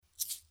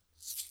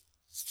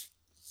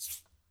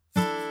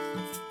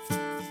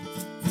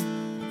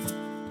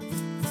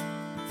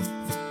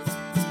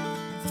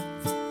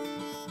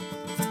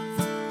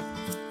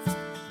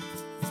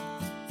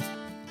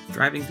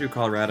Driving through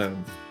Colorado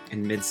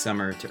in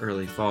midsummer to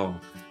early fall,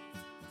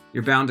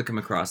 you're bound to come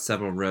across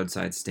several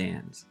roadside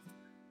stands,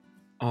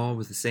 all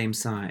with the same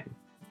sign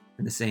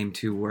and the same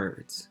two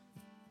words: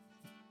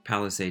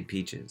 Palisade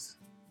Peaches.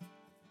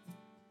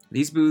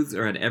 These booths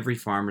are at every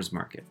farmer's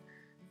market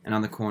and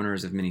on the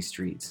corners of many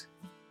streets.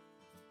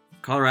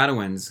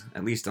 Coloradoans,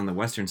 at least on the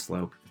western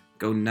slope,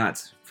 go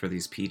nuts for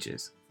these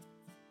peaches.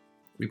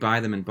 We buy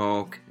them in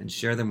bulk and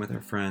share them with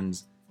our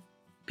friends.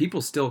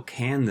 People still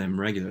can them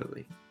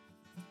regularly,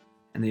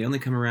 and they only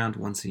come around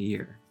once a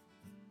year.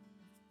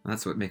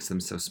 That's what makes them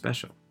so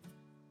special.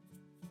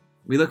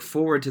 We look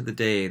forward to the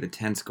day the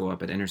tents go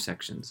up at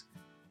intersections,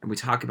 and we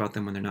talk about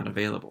them when they're not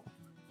available,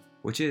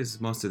 which is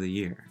most of the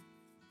year.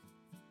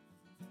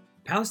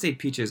 Palisade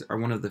peaches are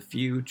one of the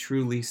few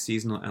truly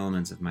seasonal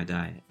elements of my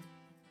diet.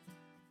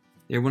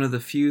 They're one of the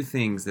few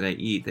things that I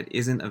eat that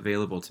isn't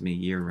available to me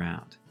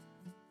year-round.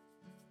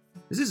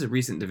 This is a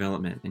recent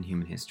development in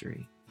human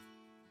history,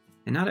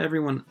 and not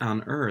everyone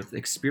on Earth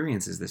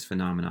experiences this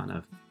phenomenon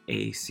of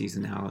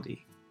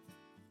aseasonality.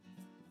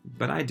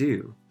 But I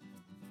do.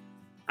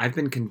 I've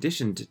been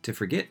conditioned to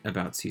forget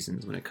about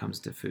seasons when it comes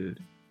to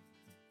food,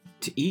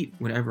 to eat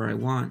whatever I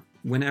want,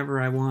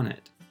 whenever I want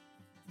it.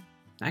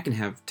 I can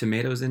have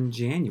tomatoes in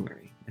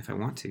January if I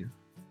want to.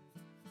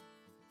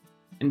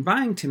 And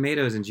buying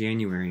tomatoes in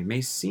January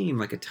may seem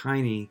like a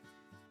tiny,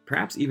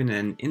 perhaps even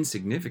an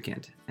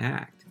insignificant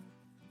act.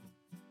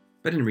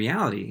 But in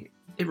reality,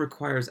 it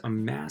requires a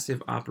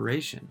massive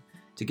operation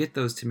to get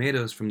those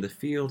tomatoes from the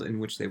field in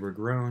which they were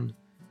grown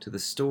to the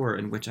store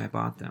in which I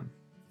bought them.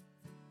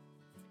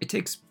 It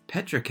takes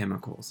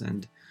petrochemicals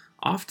and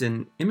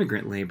often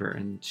immigrant labor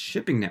and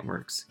shipping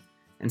networks,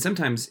 and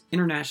sometimes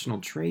international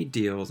trade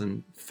deals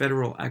and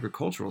federal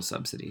agricultural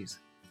subsidies.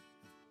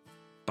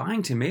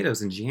 Buying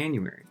tomatoes in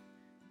January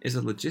is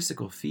a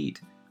logistical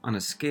feat on a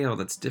scale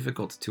that's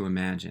difficult to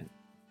imagine.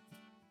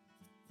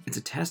 It's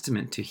a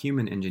testament to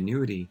human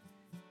ingenuity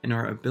and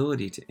our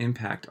ability to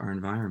impact our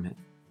environment.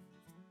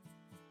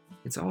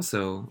 It's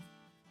also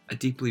a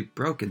deeply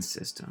broken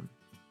system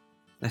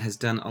that has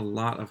done a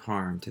lot of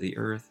harm to the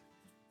earth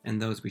and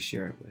those we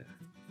share it with.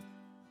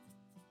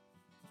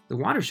 The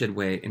Watershed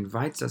Way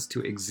invites us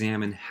to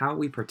examine how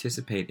we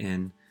participate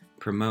in,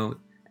 promote,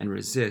 and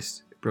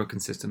resist broken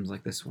systems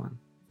like this one.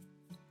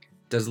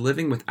 Does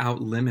living without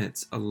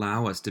limits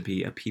allow us to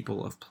be a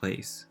people of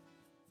place?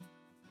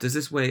 Does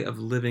this way of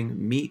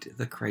living meet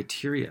the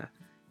criteria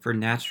for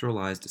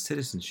naturalized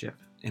citizenship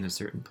in a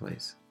certain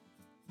place?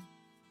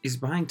 Is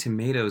buying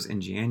tomatoes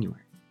in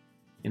January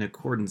in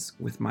accordance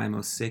with my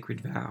most sacred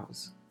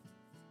vows?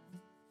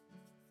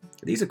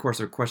 These, of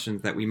course, are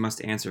questions that we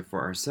must answer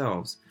for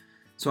ourselves,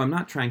 so I'm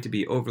not trying to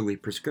be overly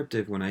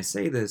prescriptive when I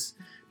say this,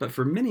 but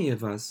for many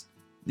of us,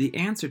 the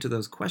answer to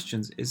those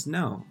questions is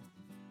no.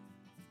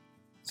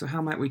 So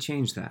how might we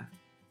change that?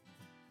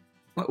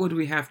 What would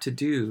we have to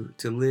do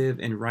to live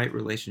in right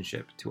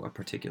relationship to a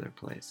particular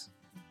place?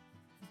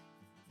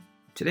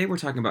 Today we're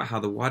talking about how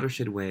the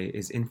Watershed Way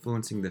is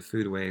influencing the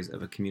foodways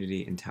of a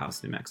community in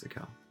Taos, New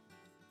Mexico.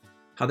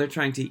 How they're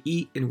trying to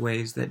eat in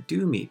ways that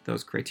do meet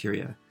those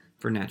criteria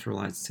for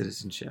naturalized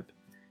citizenship,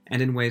 and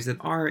in ways that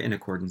are in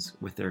accordance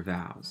with their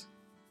vows.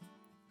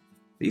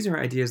 These are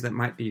ideas that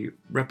might be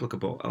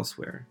replicable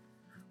elsewhere,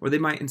 or they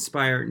might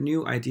inspire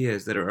new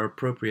ideas that are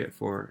appropriate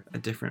for a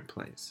different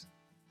place.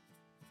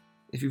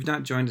 If you've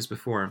not joined us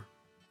before,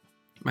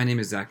 my name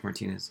is Zach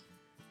Martinez.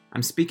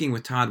 I'm speaking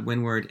with Todd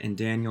Winward and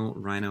Daniel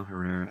Rhino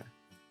Herrera.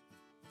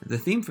 The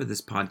theme for this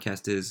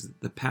podcast is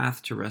The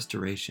Path to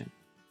Restoration.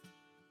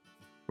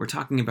 We're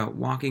talking about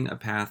walking a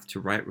path to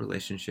right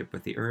relationship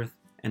with the earth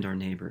and our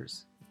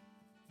neighbors.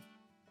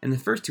 In the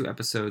first two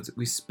episodes,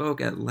 we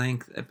spoke at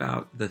length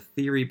about the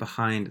theory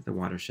behind the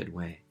Watershed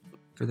Way.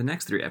 For the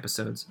next three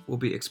episodes, we'll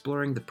be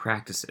exploring the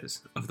practices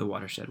of the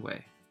Watershed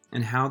Way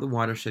and how the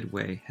Watershed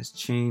Way has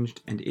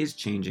changed and is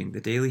changing the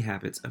daily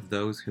habits of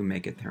those who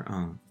make it their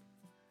own.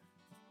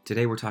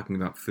 Today we're talking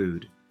about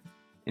food.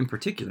 In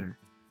particular,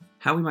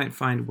 how we might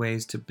find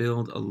ways to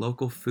build a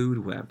local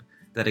food web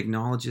that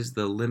acknowledges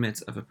the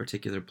limits of a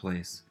particular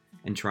place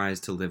and tries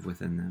to live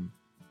within them.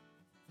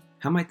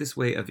 How might this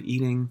way of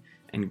eating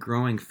and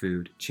growing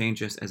food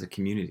change us as a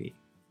community?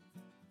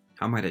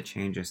 How might it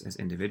change us as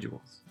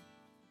individuals?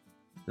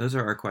 Those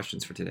are our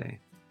questions for today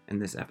in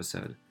this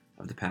episode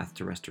of the Path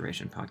to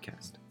Restoration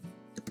podcast.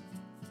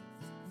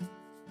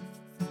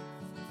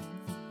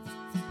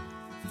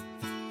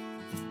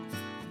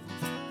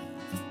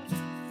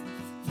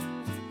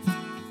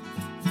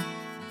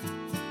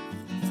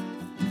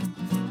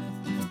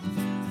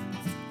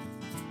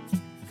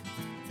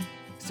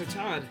 So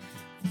Todd,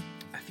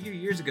 a few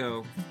years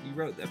ago, you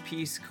wrote a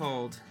piece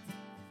called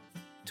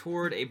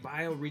Toward a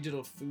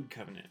Bioregional Food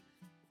Covenant.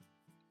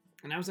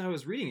 And as I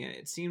was reading it,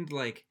 it seemed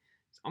like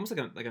almost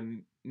like a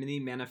mini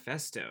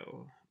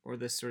manifesto, or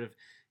this sort of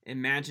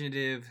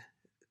imaginative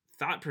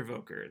thought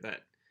provoker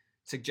that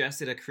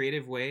suggested a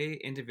creative way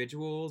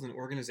individuals and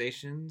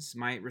organizations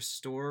might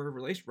restore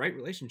right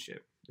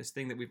relationship, this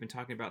thing that we've been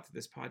talking about through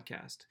this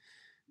podcast,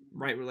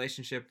 right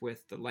relationship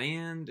with the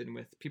land and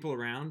with people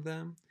around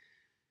them.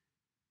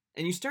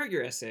 And you start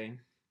your essay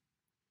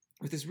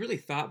with this really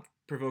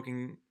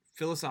thought-provoking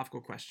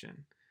philosophical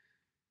question.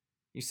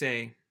 You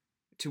say,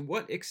 to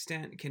what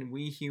extent can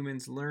we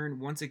humans learn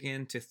once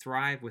again to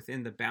thrive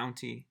within the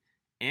bounty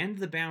and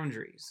the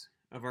boundaries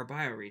of our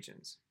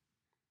bioregions?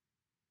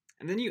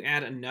 And then you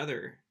add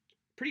another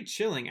pretty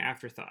chilling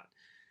afterthought.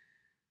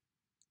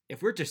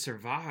 If we're to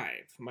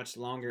survive much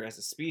longer as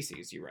a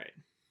species, you write,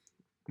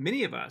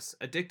 many of us,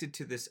 addicted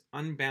to this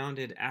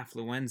unbounded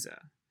affluenza,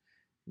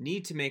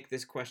 need to make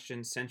this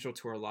question central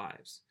to our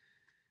lives.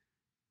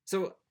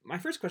 So my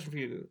first question for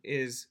you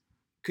is,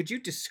 could you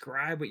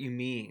describe what you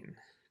mean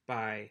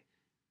by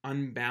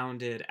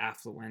unbounded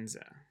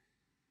affluenza?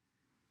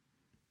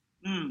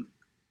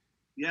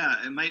 Yeah,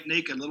 it might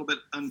take a little bit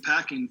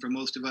unpacking for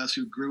most of us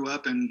who grew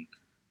up in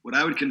what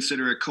I would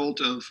consider a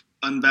cult of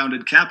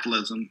unbounded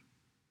capitalism.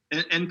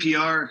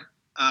 NPR,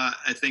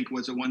 I think,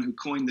 was the one who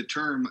coined the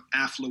term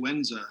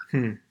affluenza.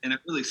 And it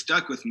really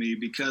stuck with me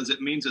because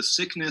it means a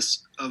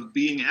sickness of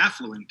being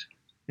affluent.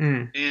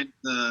 And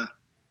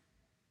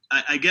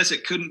I guess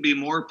it couldn't be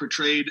more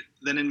portrayed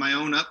than in my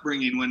own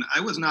upbringing when I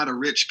was not a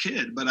rich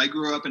kid, but I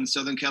grew up in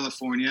Southern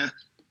California,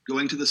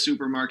 going to the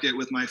supermarket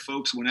with my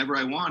folks whenever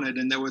I wanted.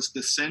 And there was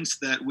the sense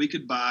that we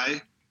could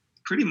buy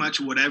pretty much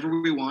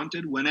whatever we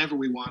wanted, whenever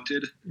we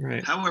wanted,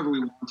 right, however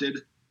we wanted,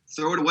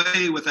 throw it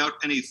away without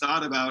any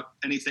thought about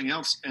anything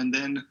else, and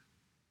then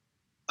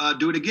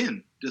do it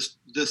again. Just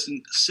this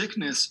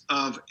sickness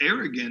of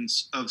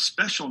arrogance, of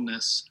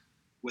specialness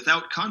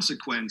without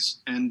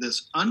consequence. And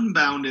this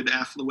unbounded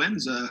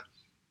affluenza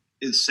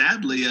is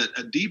sadly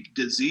a deep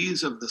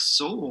disease of the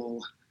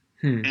soul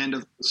and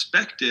of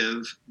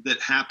perspective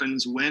that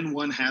happens when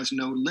one has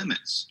no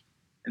limits.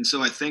 And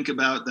so I think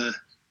about the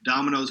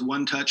Domino's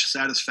one-touch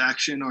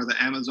satisfaction or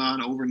the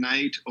Amazon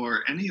overnight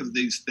or any of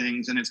these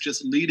things, and it's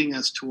just leading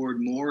us toward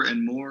more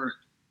and more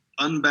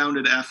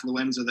unbounded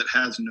affluenza that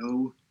has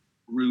no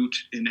root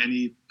in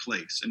any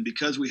place. And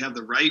because we have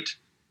the right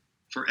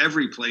for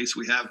every place,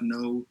 we have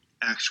no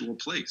actual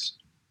place.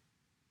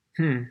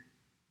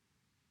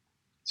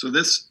 So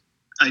this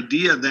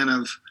idea then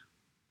of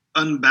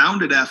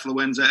unbounded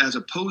affluenza, as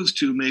opposed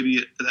to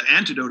maybe the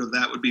antidote of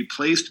that, would be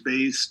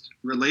place-based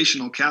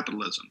relational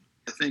capitalism.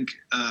 I think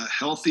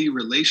healthy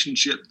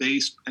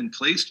relationship-based and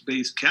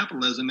place-based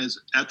capitalism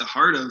is at the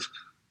heart of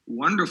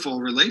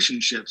wonderful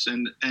relationships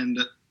and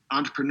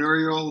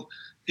entrepreneurial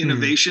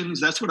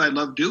innovations. That's what I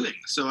love doing.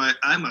 So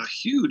I'm a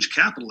huge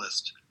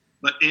capitalist,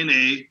 but in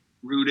a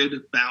rooted,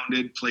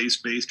 bounded,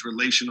 place-based,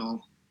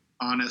 relational,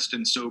 honest,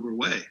 and sober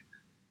way.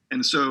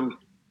 And so,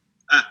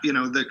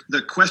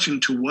 the question,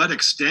 to what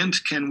extent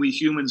can we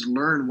humans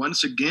learn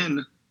once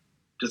again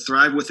to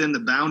thrive within the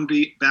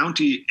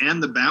bounty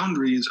and the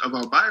boundaries of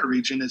our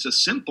bioregion, is a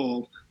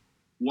simple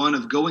one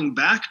of going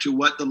back to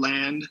what the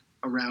land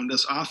around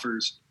us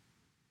offers.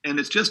 And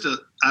it's just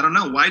I don't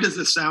know, why does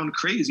this sound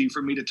crazy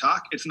for me to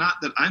talk? It's not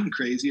that I'm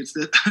crazy, it's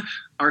that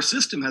our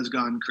system has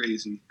gone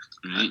crazy.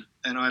 Right.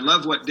 And I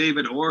love what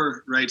David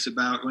Orr writes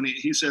about when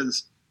he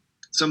says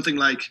something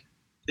like,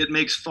 it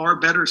makes far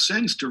better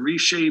sense to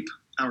reshape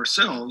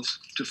ourselves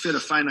to fit a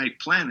finite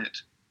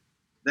planet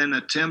than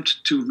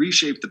attempt to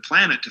reshape the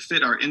planet to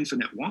fit our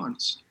infinite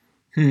wants.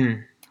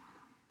 It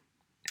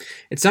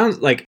sounds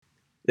like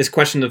this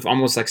question of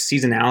almost like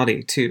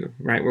seasonality too,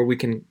 right? Where we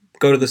can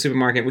go to the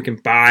supermarket, we can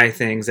buy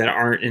things that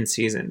aren't in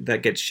season,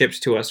 that get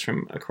shipped to us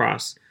from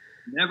across.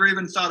 Never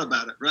even thought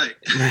about it, right?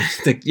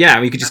 Yeah,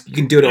 you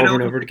can do it over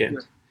and over again.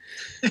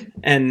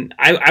 And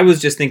I was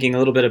just thinking a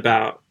little bit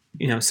about,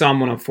 Psalm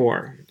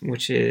 104,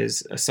 which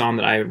is a psalm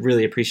that I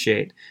really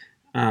appreciate.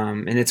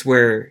 And it's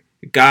where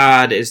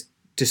God is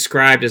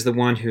described as the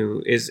one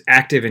who is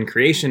active in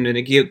creation. And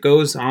it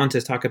goes on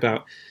to talk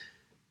about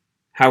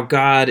how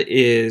God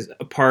is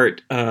a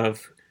part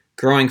of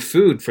growing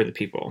food for the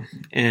people,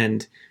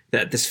 and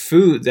that this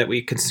food that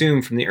we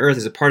consume from the earth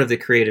is a part of the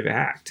creative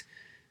act.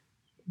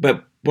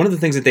 But one of the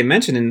things that they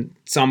mention in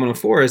Psalm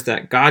 104 is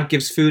that God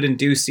gives food in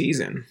due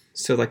season.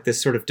 So like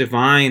this sort of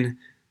divine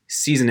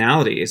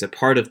seasonality is a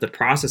part of the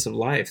process of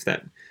life,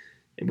 that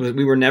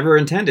we were never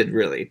intended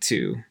really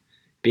to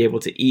be able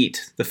to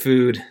eat the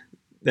food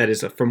that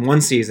is from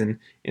one season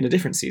in a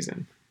different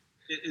season.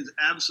 It is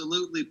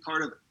absolutely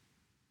part of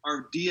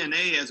our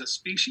DNA as a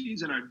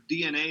species and our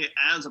DNA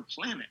as a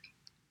planet,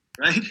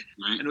 right?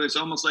 And it's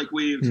almost like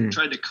we've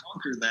tried to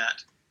conquer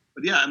that.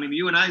 But yeah, I mean,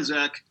 you and I,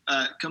 Zach,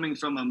 coming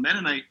from a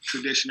Mennonite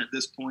tradition at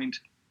this point,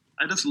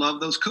 I just love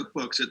those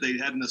cookbooks that they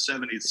had in the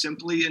 70s,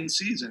 simply in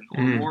season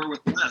or more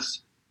with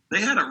less.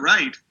 They had it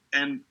right.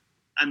 And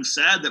I'm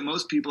sad that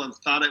most people have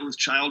thought it was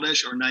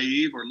childish or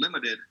naive or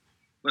limited.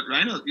 But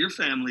Rhino, your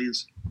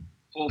family's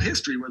whole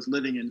history was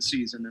living in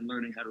season and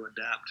learning how to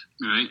adapt.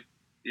 Right.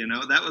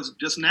 That was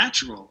just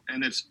natural.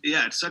 And it's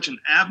such an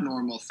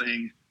abnormal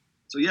thing.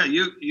 So yeah,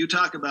 you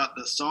talk about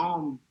the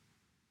Psalm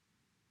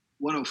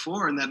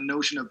 104 and that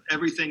notion of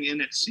everything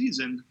in its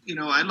season.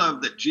 I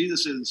love that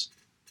Jesus's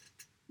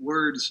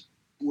words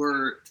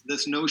were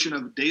this notion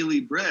of daily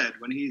bread.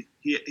 When he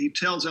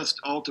tells us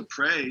all to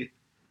pray,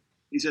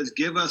 he says,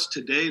 "Give us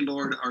today,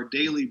 Lord, our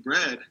daily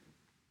bread."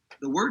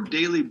 the word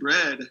daily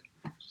bread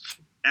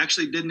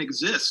actually didn't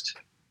exist.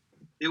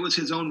 It was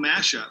his own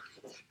mashup.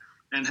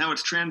 And how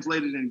it's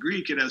translated in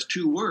Greek, it has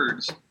two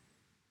words,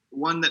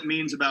 one that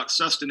means about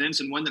sustenance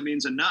and one that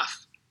means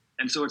enough.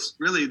 And so it's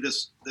really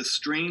this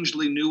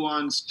strangely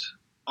nuanced,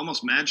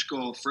 almost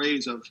magical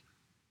phrase of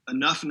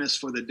enoughness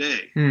for the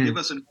day. Give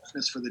us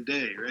enoughness for the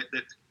day, right?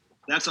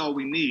 That's all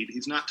we need.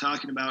 He's not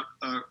talking about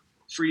a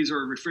freezer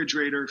or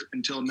refrigerator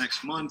until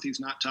next month. He's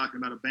not talking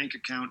about a bank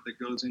account that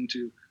goes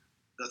into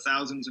the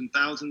thousands and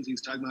thousands.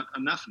 He's talking about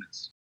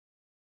enoughness.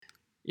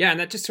 Yeah, and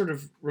that just sort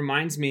of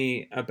reminds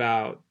me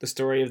about the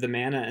story of the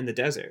manna in the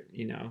desert.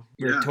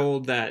 We're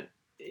told that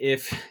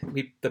if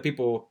the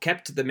people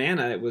kept the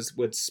manna, it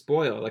would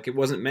spoil. Like, it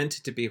wasn't meant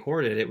to be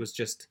hoarded. It was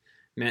just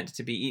meant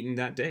to be eaten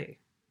that day.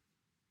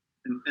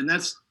 And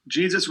that's,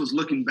 Jesus was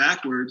looking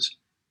backwards,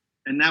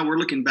 and now we're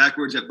looking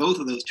backwards at both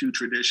of those two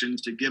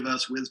traditions to give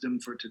us wisdom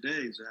for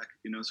today, Zach.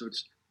 So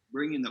it's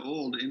bringing the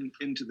old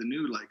into the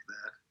new like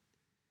that.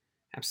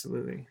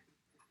 Absolutely.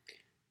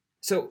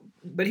 So,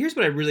 but here's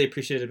what I really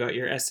appreciated about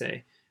your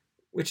essay,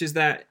 which is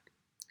that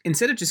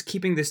instead of just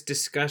keeping this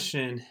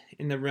discussion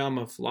in the realm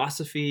of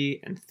philosophy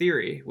and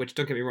theory, which,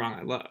 don't get me wrong,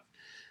 I love,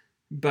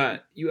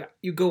 but you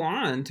go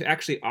on to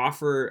actually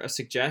offer a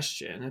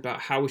suggestion about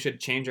how we should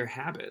change our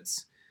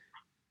habits.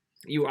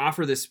 You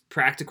offer this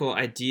practical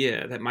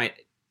idea that might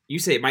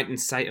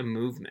incite a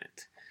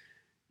movement.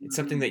 It's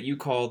something that you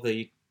call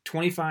the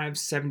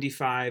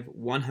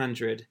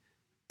 25-75-100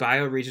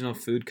 bioregional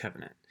food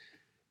covenant.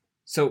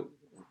 So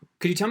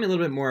could you tell me a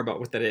little bit more about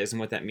what that is and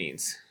what that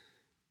means?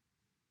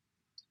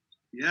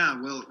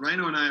 Yeah, well,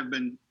 Rhino and I have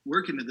been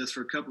working at this for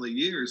a couple of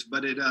years,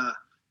 but it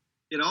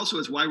also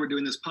is why we're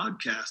doing this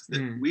podcast.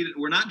 That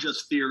we're not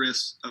just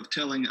theorists of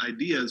telling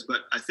ideas,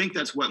 but I think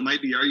that's what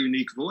might be our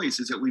unique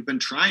voice, is that we've been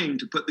trying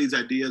to put these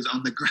ideas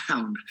on the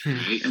ground.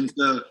 Right? And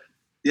so,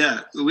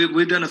 yeah,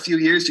 we've done a few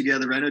years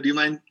together. Rhino, do you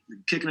mind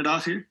kicking it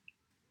off here?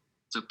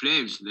 It's a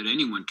pledge that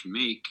anyone can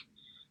make.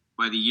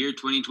 By the year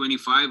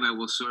 2025, I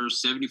will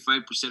source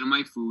 75% of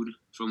my food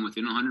from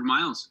within 100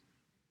 miles.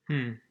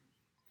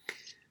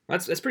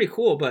 That's pretty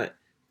cool, but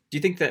do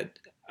you think that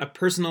a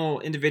personal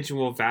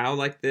individual vow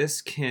like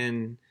this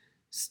can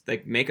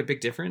make a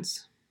big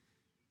difference?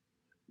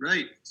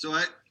 Right. So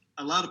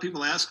a lot of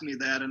people ask me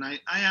that, and I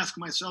ask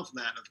myself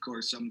that, of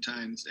course,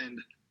 sometimes. And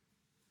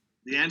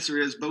the answer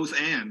is both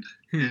and.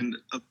 And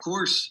of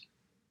course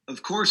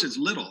it's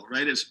little,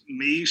 right? It's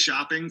me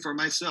shopping for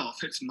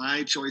myself. It's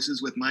my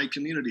choices with my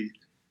community.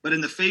 But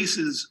in the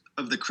faces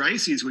of the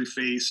crises we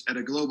face at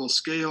a global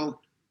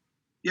scale,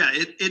 yeah,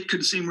 it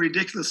could seem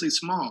ridiculously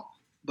small.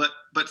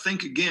 But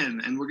think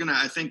again, and we're going to,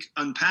 I think,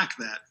 unpack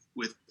that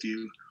with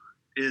you,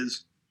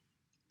 is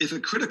if a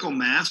critical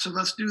mass of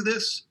us do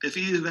this, if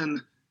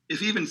even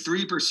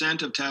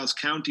 3% of Taos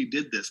County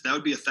did this, that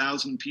would be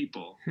 1,000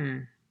 people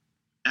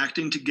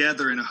acting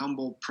together in a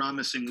humble,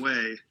 promising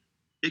way.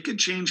 It could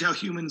change how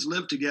humans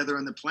live together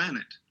on the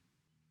planet.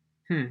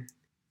 I'm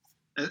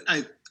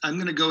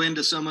going to go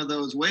into some of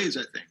those ways,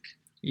 I think.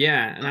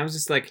 Yeah, and I was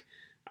just like,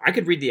 I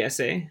could read the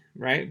essay,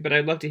 right? But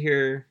I'd love to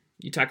hear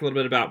you talk a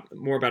little bit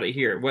more about it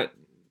here. What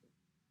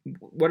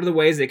are the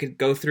ways they could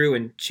go through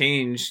and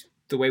change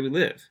the way we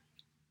live?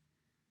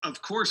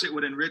 Of course, it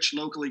would enrich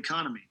local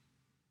economy.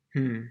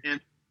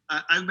 And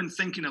I've been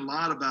thinking a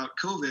lot about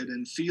COVID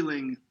and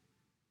feeling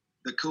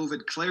the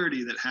COVID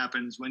clarity that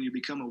happens when you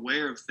become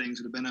aware of things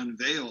that have been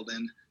unveiled.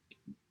 And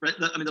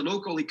the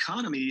local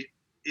economy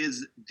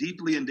is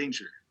deeply in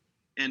danger,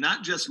 and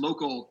not just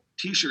local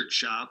t-shirt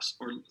shops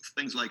or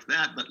things like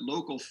that, but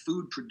local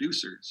food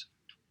producers.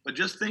 But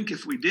just think,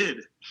 if we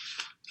did,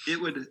 it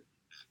would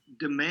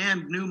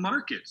demand new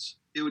markets.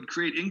 It would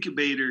create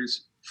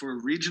incubators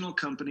for regional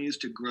companies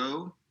to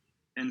grow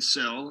and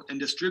sell and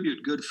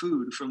distribute good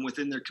food from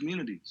within their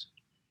communities.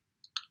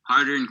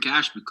 Hard-earned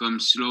cash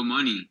becomes slow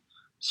money,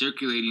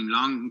 circulating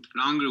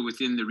longer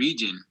within the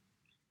region,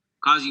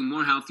 causing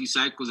more healthy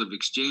cycles of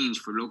exchange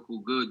for local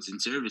goods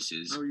and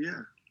services. Oh,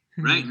 yeah.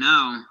 Right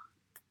now,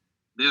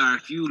 there are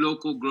few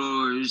local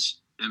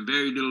growers and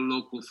very little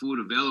local food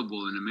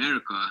available in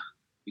America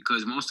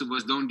because most of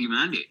us don't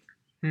demand it.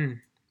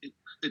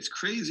 It's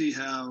crazy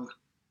how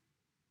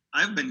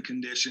I've been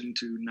conditioned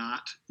to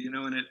not,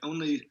 and it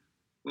only,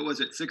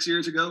 6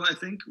 years ago, I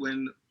think,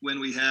 when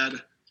we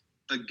had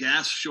a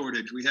gas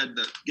shortage. We had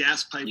the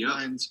gas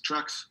pipelines,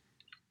 trucks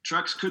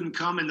couldn't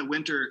come in the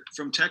winter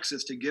from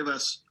Texas to give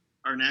us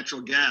our natural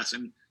gas.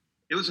 And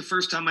it was the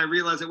first time I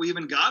realized that we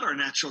even got our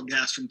natural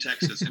gas from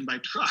Texas and by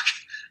truck.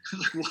 I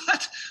was like,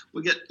 what?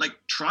 We get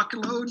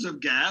truckloads of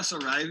gas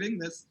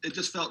arriving? It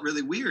just felt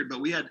really weird.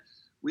 But we had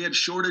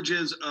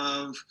shortages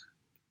of,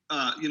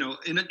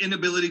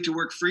 inability to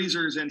work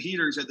freezers and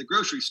heaters at the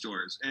grocery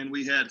stores. And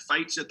we had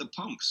fights at the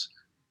pumps.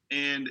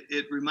 And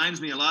it reminds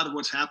me a lot of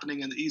what's happening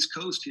in the East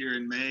Coast here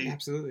in May.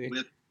 Absolutely.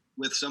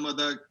 With some of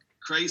the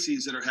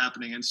crises that are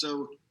happening. And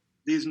so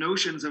these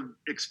notions of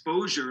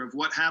exposure, of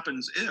what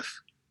happens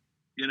if,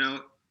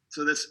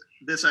 so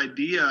this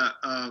idea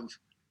of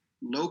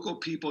local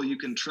people you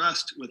can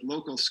trust with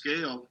local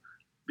scale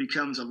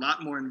becomes a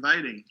lot more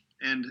inviting.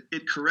 and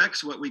it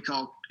corrects what we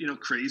call,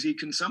 crazy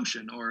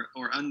consumption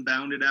or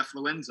unbounded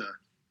affluenza.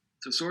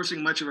 So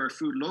sourcing much of our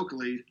food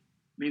locally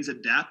means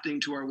adapting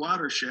to our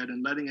watershed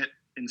and letting it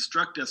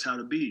instruct us how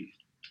to be.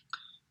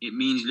 It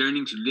means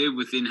learning to live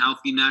within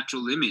healthy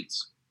natural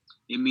limits.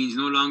 It means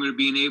no longer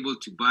being able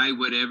to buy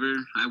whatever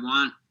I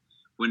want,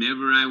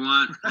 whenever I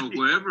want, or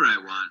wherever I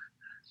want,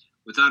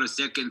 without a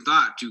second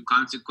thought to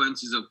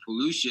consequences of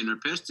pollution or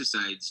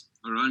pesticides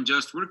or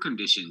unjust work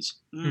conditions.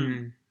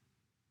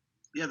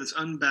 Yeah, this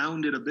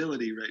unbounded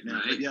ability right now.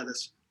 Right. But yeah,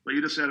 this what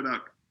you just said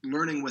about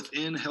learning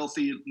within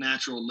healthy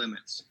natural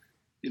limits.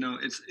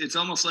 It's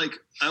almost like,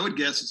 I would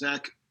guess,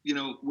 Zach,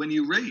 when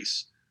you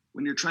race,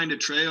 when you're trying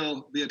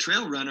to be a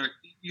trail runner,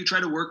 you try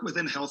to work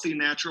within healthy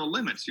natural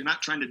limits. You're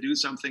not trying to do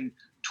something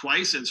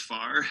twice as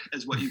far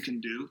as what you can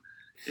do.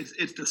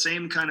 It's the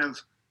same kind of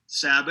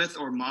Sabbath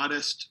or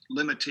modest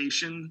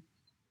limitation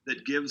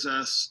that gives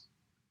us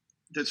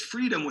this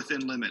freedom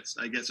within limits,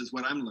 I guess, is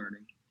what I'm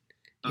learning.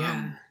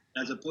 Yeah.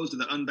 As opposed to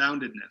the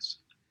unboundedness.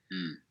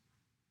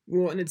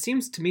 Well, and it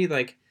seems to me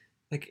like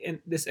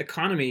this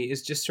economy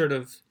is just sort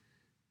of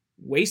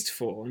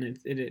wasteful, and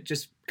it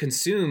just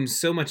consumes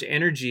so much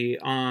energy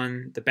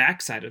on the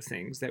backside of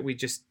things that we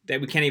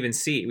can't even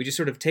see. We just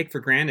sort of take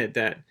for granted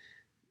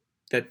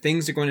that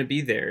things are going to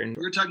be there. And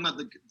we're talking about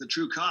the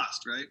true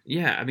cost, right?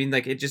 Yeah, I mean,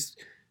 like, it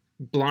just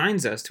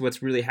blinds us to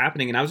what's really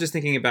happening. And I was just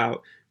thinking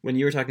about when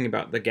you were talking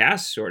about the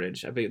gas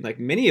shortage. I mean, like,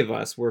 many of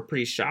us were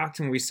pretty shocked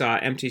when we saw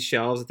empty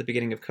shelves at the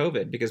beginning of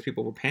COVID because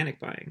people were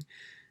panic buying.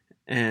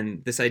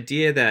 And this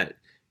idea that,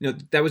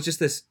 that was just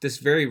this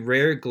very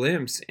rare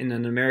glimpse in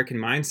an American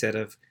mindset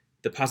of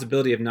the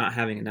possibility of not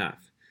having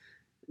enough.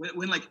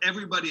 When like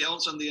everybody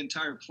else on the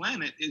entire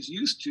planet is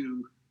used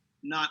to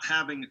not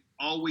having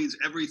always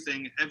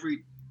everything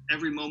every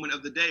moment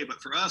of the day, but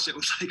for us it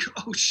was like,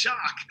 oh,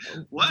 shock!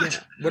 What? Yeah.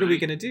 What are we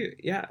gonna do?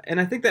 Yeah, and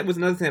I think that was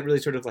another thing that really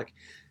sort of like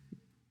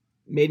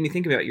made me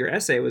think about your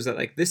essay, was that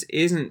like this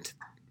isn't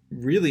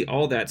really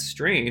all that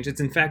strange.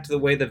 It's in fact the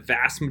way the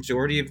vast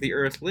majority of the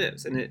earth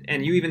lives.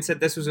 And you even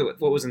said this was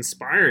what was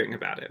inspiring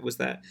about it, was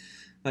that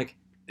like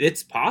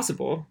it's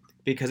possible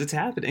because it's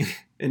happening,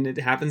 and it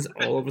happens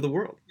all over the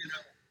world.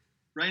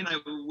 Ryan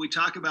and I, we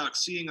talk about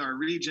seeing our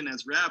region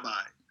as rabbi.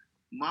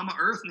 Mama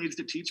Earth needs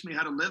to teach me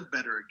how to live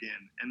better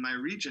again, and my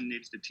region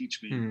needs to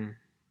teach me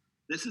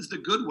this is the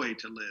good way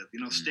to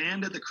live.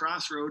 Stand at the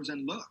crossroads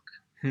and look.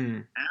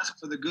 Ask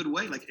for the good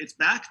way. Like, it's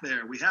back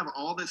there. We have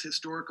all this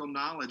historical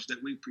knowledge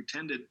that we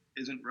pretended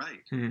isn't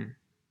right.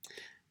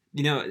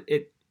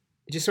 It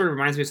just sort of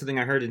reminds me of something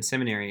I heard in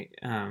seminary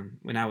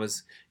when I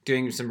was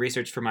doing some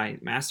research for my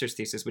master's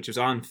thesis, which was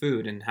on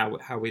food and how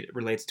it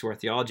relates to our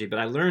theology. But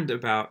I learned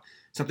about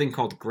something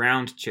called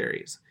ground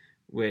cherries,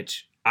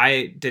 which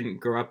I didn't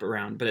grow up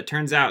around. But it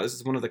turns out this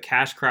is one of the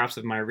cash crops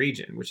of my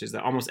region, which is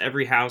that almost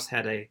every house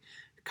had a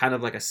kind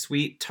of like a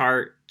sweet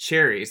tart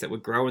cherries that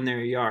would grow in their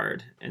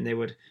yard, and it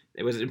was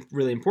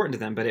really important to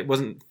them, but it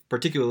wasn't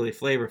particularly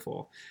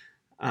flavorful.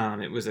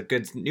 It was a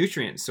good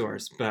nutrient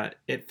source, but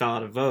it fell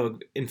out of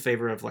vogue in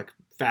favor of like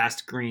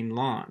vast green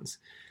lawns.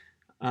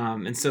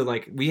 And so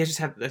like we just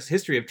have this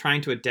history of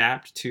trying to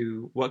adapt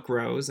to what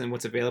grows and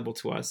what's available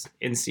to us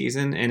in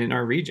season and in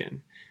our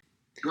region.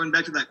 Going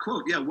back to that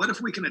quote, what if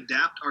we can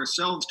adapt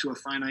ourselves to a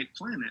finite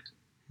planet?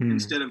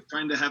 Instead of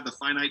trying to have the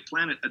finite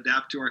planet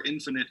adapt to our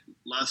infinite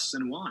lusts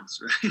and wants,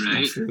 right?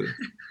 Absolutely.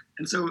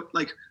 And so,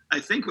 like,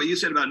 I think what you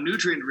said about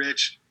nutrient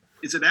rich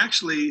is that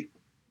actually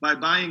by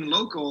buying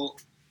local,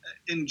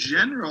 in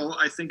general,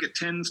 I think it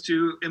tends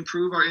to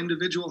improve our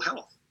individual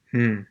health.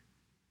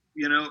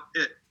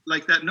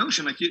 Like that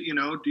notion, like, do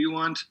you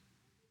want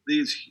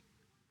these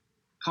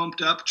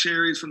pumped up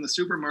cherries from the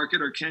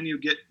supermarket, or can you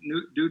get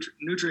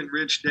nutrient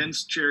rich,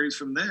 dense cherries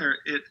from there?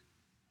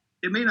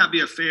 It may not be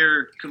a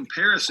fair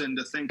comparison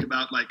to think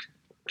about like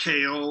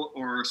kale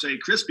or say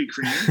Krispy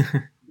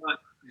Kreme,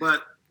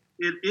 but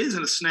it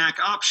isn't a snack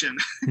option,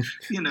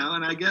 and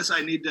I guess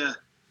I need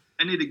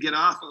to get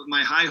off of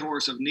my high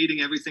horse of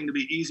needing everything to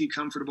be easy,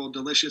 comfortable,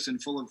 delicious, and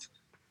full of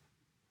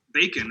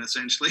bacon,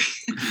 essentially,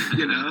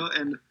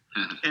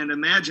 and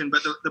imagine.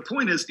 But the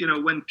point is,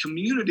 when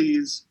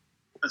communities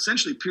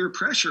essentially peer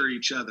pressure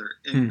each other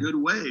in good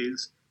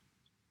ways,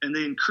 and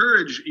they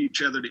encourage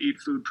each other to eat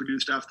food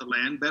produced off the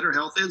land, better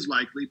health is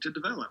likely to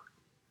develop.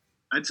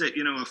 I'd say,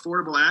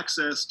 affordable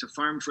access to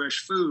farm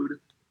fresh food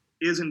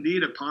is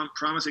indeed a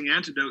promising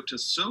antidote to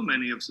so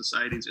many of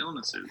society's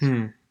illnesses.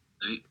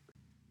 Right?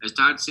 As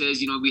Todd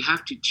says, we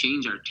have to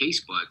change our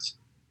taste buds,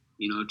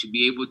 to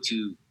be able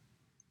to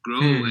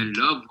grow and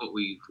love what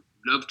we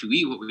love to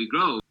eat, what we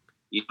grow.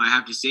 I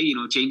have to say,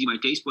 changing my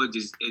taste buds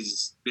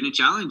is been a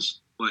challenge,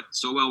 but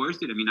so well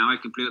worth it. I mean, now I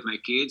can play with my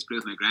kids, play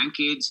with my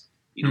grandkids,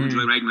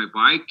 enjoy riding my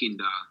bike, and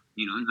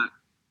not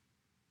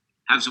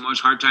have so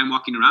much hard time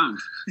walking around.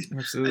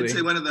 Absolutely. I'd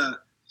say one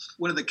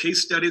of the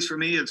case studies for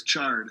me is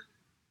chard.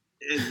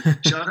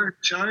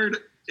 Chard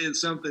is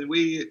something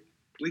we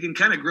can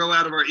kind of grow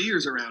out of our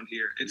ears around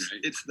here.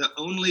 It's the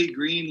only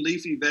green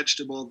leafy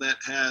vegetable that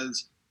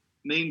has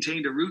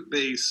maintained a root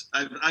base.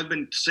 I've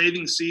been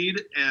saving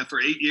seed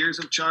for 8 years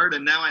of chard,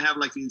 and now I have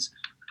like these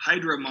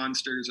hydra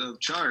monsters of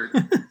chard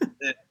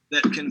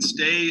that can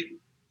stay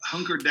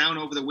hunkered down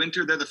over the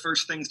winter. They're the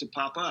first things to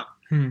pop up.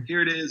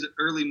 Here it is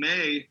early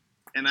May,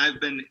 and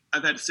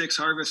I've had 6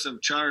 harvests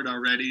of chard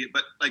already,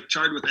 but like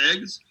chard with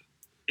eggs,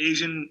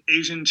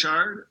 Asian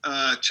chard,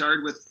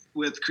 chard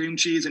with cream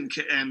cheese and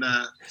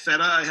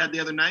feta I had the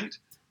other night,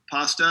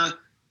 pasta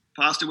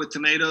with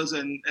tomatoes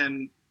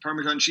and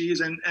Parmesan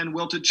cheese and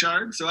wilted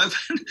chard. So I've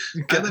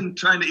been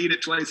trying to eat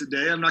it twice a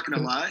day. I'm not going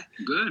to lie.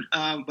 Good.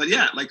 But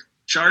yeah, like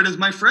chard is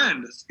my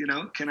friend. You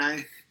know, can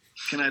I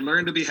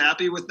learn to be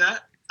happy with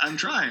that? I'm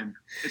trying.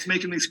 It's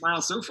making me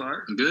smile so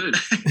far. Good.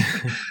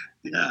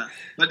 Yeah.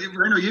 But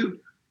Reno, you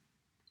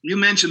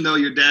mentioned though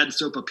your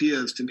dad's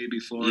sopapillas to me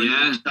before.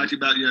 Yeah. You talked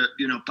about your,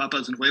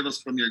 papas and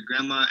huevos from your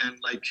grandma, and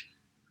like,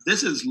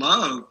 this is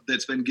love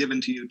that's been given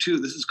to you too.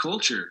 This is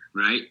culture,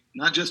 right?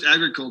 Not just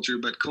agriculture,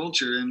 but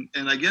culture.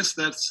 And I guess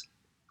that's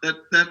that.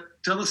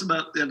 Tell us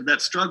about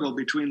that struggle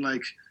between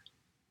like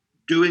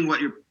doing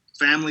what your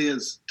family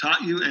has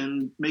taught you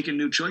and making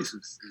new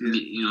choices.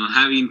 Yeah.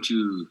 Having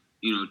to,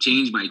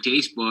 change my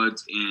taste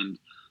buds and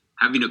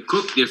having to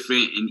cook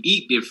different and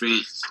eat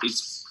different.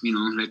 It's,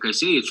 like I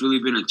say, it's really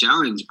been a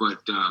challenge. But,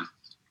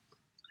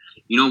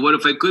 what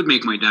if I could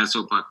make my dad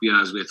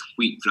sopapillas with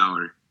wheat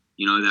flour?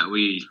 That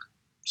we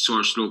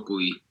source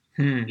locally,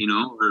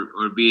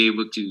 or be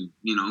able to,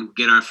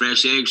 get our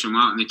fresh eggs from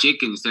out in the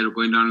chicken instead of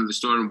going down to the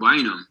store and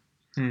buying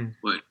them.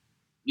 But,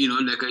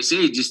 like I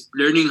say, just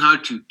learning how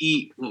to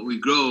eat what we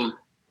grow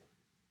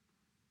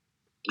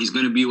is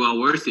going to be well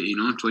worth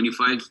it,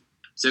 25,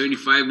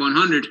 75,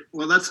 100.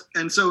 Well,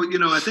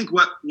 I think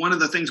one of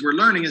the things we're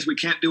learning is we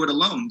can't do it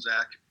alone,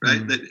 Zach,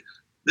 right? That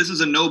this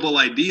is a noble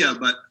idea,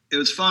 but it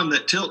was fun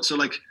that Tilt. So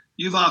like,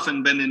 you've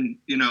often been in,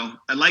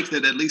 I like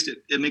that at least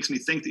it makes me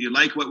think that you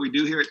like what we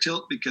do here at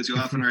Tilt, because you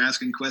often are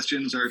asking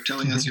questions or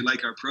telling us you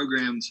like our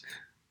programs.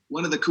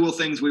 One of the cool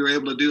things we were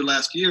able to do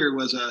last year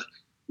was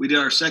we did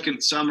our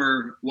second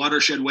summer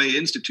Watershed Way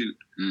Institute,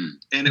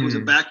 and it was a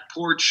back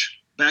porch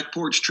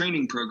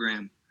training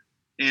program.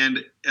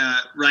 And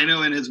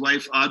Rhino and his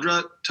wife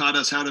Audra taught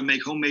us how to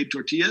make homemade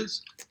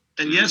tortillas.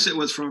 And yes, it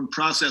was from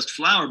processed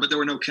flour, but there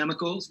were no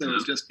chemicals. There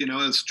was just,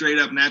 straight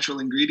up natural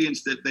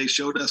ingredients that they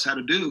showed us how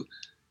to do.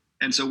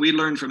 And so we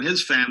learned from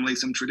his family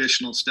some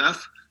traditional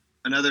stuff.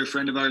 Another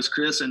friend of ours,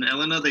 Chris and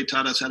Elena, they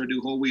taught us how to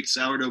do whole wheat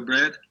sourdough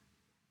bread.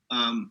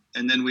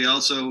 And then we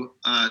also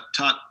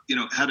taught,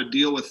 how to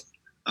deal with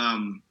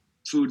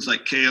foods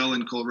like kale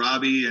and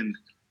kohlrabi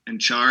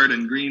and chard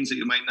and greens that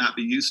you might not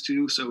be used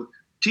to. So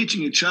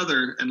teaching each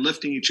other and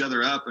lifting each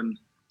other up, and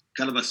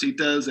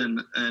calabacitas and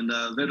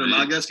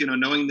verdolagas,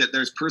 knowing that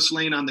there's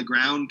purslane on the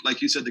ground,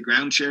 like you said, the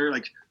ground share,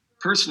 like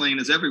purslane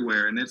is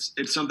everywhere. And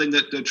it's something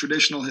that the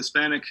traditional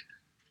Hispanic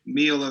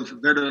meal of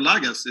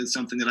verdolagas is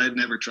something that I'd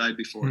never tried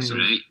before. So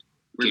right.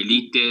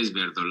 Quelites,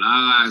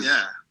 verdolagas.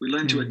 Yeah, we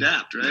learned to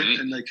adapt, right?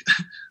 And like,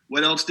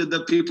 what else did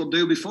the people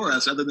do before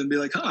us other than be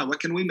like, what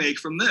can we make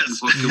from this?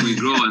 What can we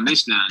grow in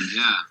this land?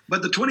 Yeah.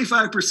 But the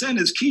 25%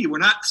 is key. We're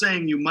not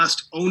saying you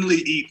must only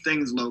eat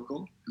things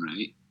local.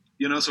 Right.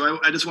 So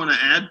I just want to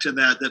add to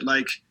that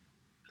like,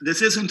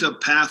 this isn't a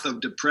path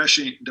of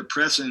depressing,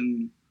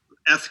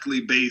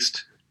 ethically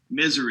based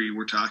misery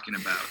we're talking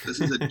about.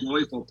 This is a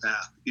joyful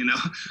path,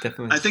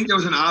 Definitely. I think there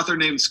was an author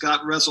named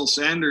Scott Russell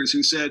Sanders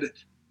who said,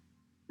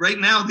 right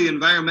now the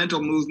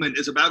environmental movement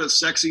is about as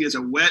sexy as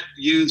a wet,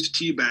 used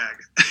tea bag.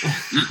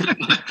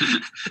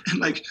 And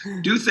like,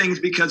 do things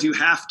because you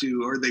have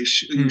to, or you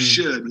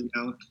should,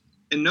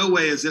 In no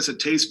way is this a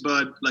taste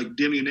bud, like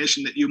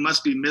diminution that you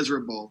must be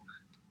miserable.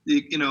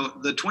 The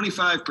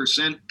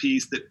 25%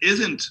 piece that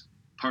isn't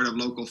part of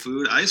local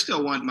food, I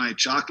still want my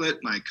chocolate,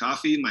 my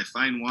coffee, my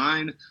fine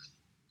wine.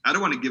 I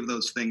don't want to give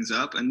those things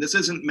up. And this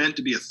isn't meant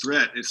to be a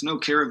threat. It's no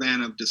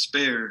caravan of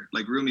despair,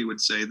 like Rumi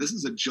would say. This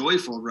is a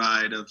joyful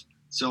ride of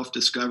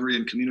self-discovery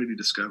and community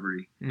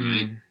discovery.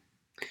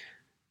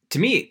 To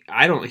me,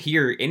 I don't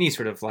hear any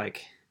sort of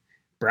like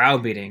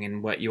browbeating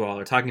in what you all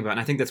are talking about. And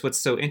I think that's what's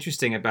so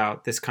interesting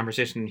about this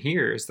conversation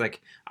here is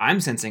like,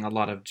 I'm sensing a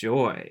lot of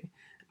joy.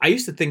 I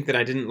used to think that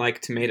I didn't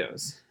like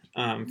tomatoes.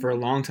 For a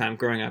long time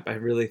growing up, I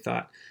really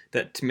thought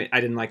that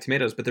I didn't like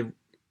tomatoes. But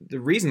the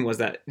reason was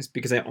that it's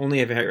because I only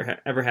have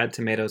ever had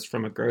tomatoes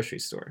from a grocery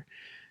store.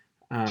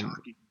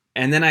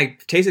 And then I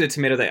tasted a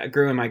tomato that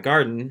grew in my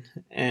garden,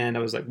 and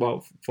I was like,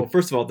 well,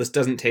 first of all, this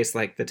doesn't taste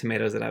like the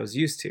tomatoes that I was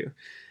used to.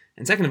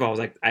 And second of all, I was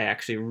like, I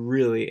actually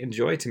really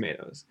enjoy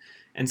tomatoes.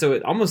 And so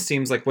it almost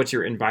seems like what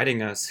you're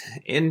inviting us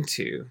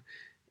into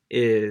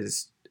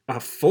is a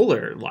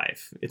fuller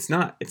life. It's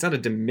not a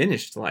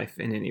diminished life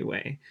in any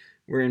way.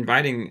 We're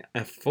inviting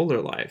a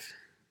fuller life.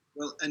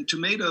 Well, and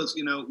tomatoes,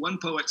 one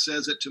poet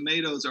says that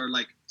tomatoes are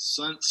like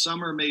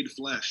summer made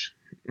flesh.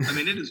 I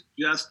mean, it is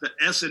just the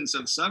essence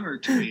of summer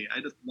to me. I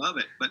just love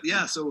it. But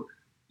yeah, so,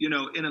 in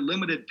a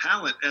limited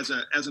palette as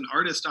an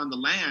artist on the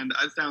land,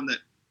 I've found that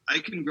I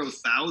can grow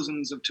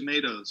thousands of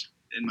tomatoes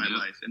in my Yep.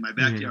 life, in my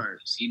backyard.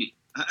 I've seen it.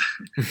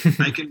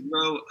 I can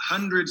grow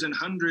hundreds and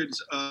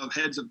hundreds of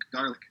heads of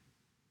garlic.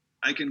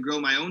 I can grow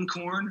my own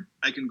corn.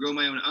 I can grow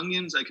my own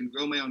onions. I can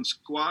grow my own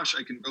squash.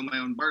 I can grow my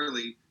own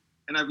barley.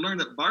 And I've learned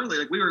that barley,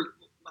 like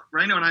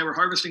Rhino and I were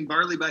harvesting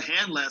barley by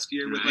hand last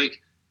year with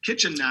like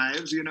kitchen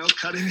knives, you know,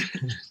 cutting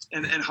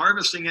and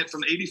harvesting it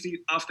from 80 feet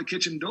off the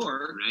kitchen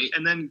door. Right.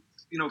 And then,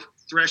 you know,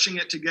 threshing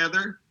it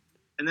together.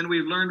 And then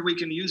we've learned we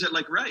can use it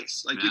like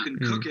rice. Like you can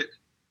cook it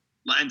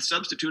and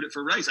substitute it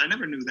for rice. I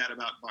never knew that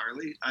about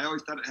barley. I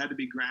always thought it had to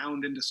be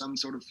ground into some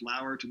sort of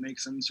flour to make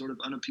some sort of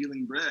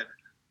unappealing bread.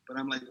 But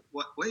I'm like,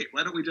 wait,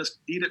 why don't we just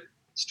eat it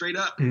straight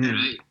up?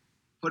 And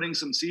putting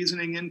some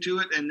seasoning into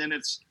it, and then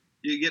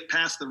you get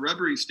past the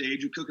rubbery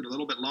stage, you cook it a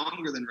little bit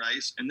longer than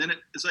rice, and then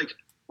it's like,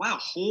 wow,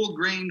 whole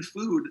grain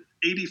food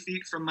 80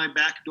 feet from my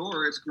back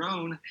door. It's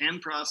grown,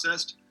 hand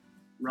processed,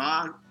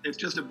 raw. It's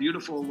just a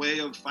beautiful way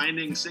of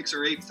finding 6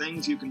 or 8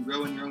 things you can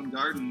grow in your own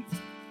garden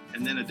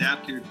and then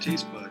adapt your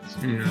taste buds,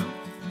 you know?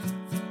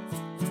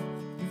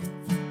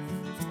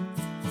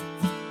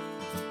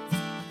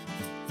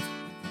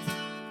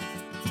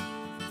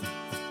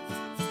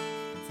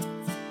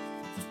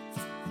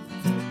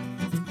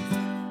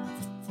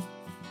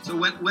 So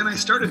when I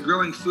started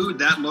growing food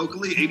that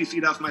locally, 80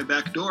 feet off my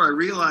back door, I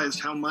realized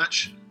how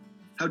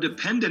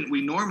dependent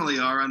we normally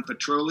are on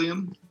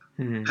petroleum,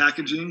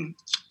 packaging,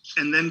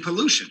 and then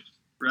pollution,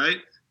 right?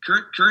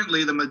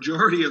 Currently, the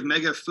majority of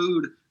mega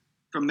food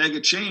from mega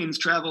chains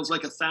travels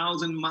like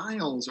 1,000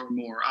 miles or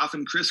more,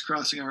 often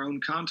crisscrossing our own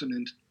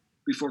continent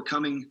before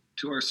coming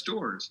to our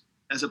stores,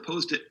 as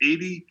opposed to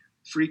 80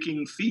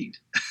 freaking feet.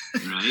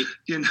 Right.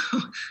 You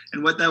know,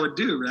 and what that would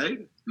do,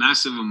 right?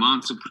 Massive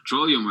amounts of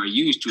petroleum are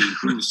used to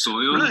improve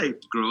soil,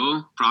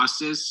 grow,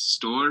 process,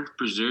 store,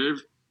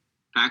 preserve,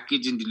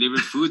 package, and deliver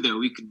food that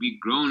we could be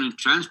grown and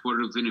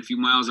transported within a few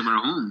miles of our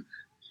home.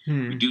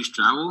 Reduced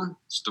travel,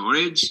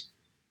 storage,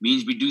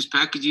 means reduced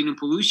packaging and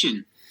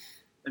pollution.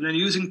 And then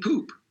using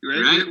poop,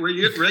 right?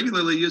 We're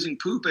regularly using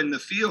poop in the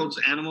fields,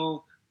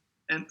 animal,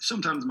 and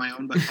sometimes my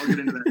own, but I'll get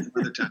into that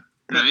another time.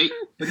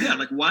 But yeah,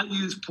 like why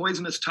use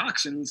poisonous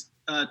toxins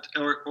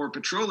or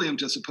petroleum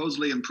to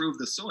supposedly improve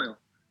the soil?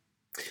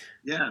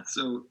 Yeah,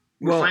 so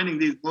we're finding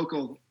these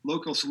local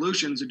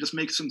solutions. It just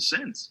makes some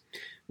sense.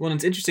 Well, and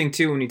it's interesting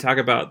too when you talk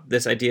about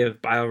this idea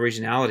of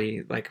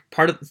bioregionality. Like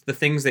part of the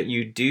things that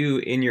you do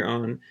in your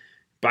own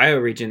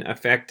bioregion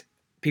affect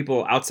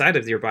people outside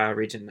of your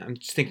bioregion. I'm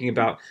just thinking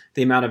about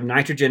the amount of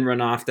nitrogen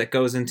runoff that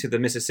goes into the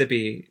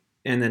Mississippi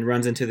and then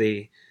runs into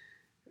the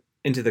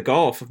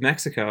Gulf of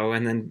Mexico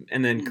and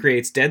then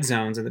creates dead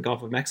zones in the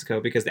Gulf of Mexico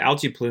because the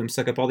algae plumes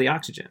suck up all the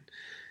oxygen.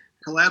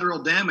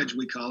 Collateral damage,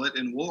 we call it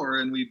in war,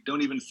 and we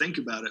don't even think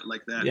about it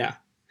like that. Yeah.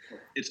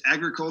 It's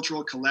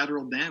agricultural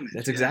collateral damage.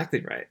 That's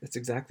exactly right. That's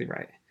exactly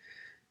right.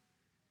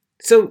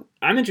 So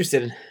I'm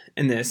interested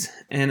in this,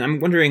 and I'm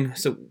wondering,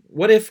 so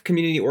what if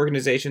community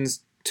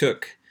organizations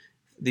took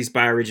these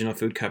bioregional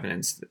food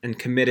covenants and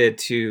committed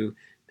to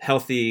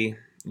healthy,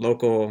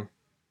 local,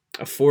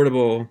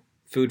 affordable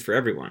food for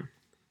everyone?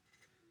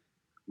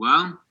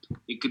 Well,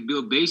 it could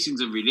build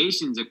basins of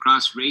relations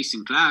across race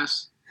and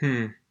class.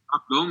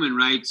 Mark Bowman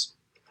writes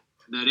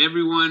that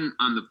everyone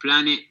on the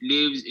planet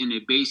lives in a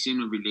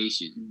basin of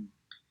relation.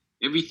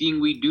 Everything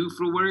we do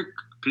for work,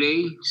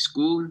 play,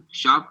 school,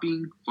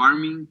 shopping,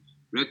 farming,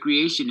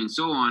 recreation, and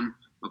so on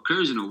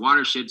occurs in a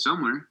watershed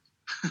somewhere.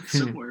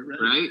 Somewhere,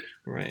 right?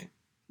 Right.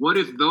 What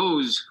if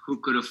those who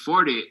could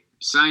afford it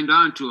signed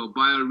on to a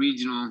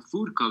bioregional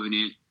food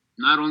covenant,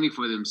 not only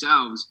for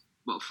themselves,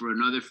 but for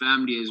another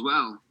family as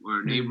well,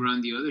 or a neighbor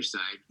on the other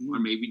side, or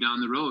maybe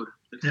down the road?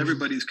 That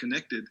everybody's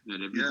connected.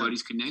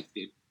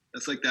 Connected.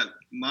 That's like that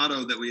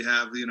motto that we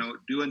have, you know,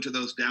 do unto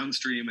those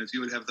downstream as you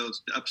would have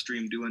those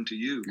upstream do unto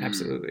you.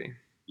 Absolutely.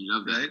 You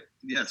love that. Right?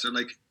 Yeah, so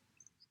like,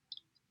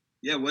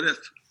 yeah, what if,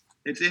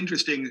 it's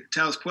interesting,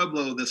 Taos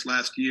Pueblo this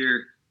last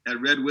year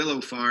at Red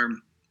Willow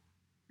Farm,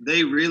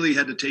 they really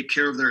had to take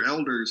care of their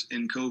elders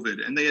in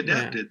COVID, and they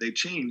adapted, they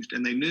changed,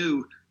 and they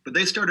knew, but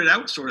they started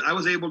outsourcing. I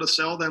was able to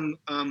sell them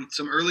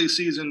some early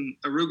season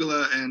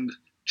arugula and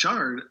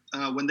chard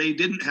when they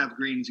didn't have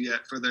greens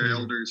yet for their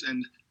elders,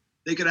 and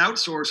they could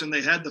outsource and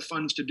they had the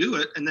funds to do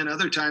it. And then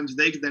other times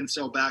they could then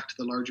sell back to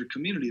the larger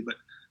community. But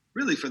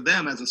really for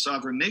them as a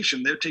sovereign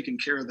nation, they're taking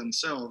care of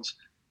themselves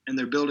and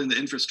they're building the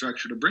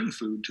infrastructure to bring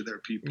food to their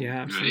people.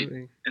 Yeah, absolutely.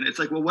 Right? And it's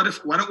like, well, why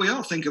don't we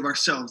all think of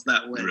ourselves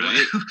that way?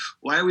 Right.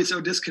 Why are we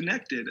so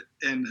disconnected?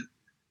 And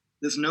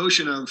this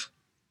notion of,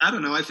 I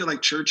don't know, I feel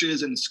like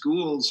churches and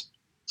schools,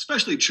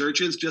 especially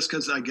churches, just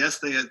because I guess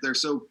they're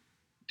so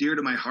dear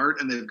to my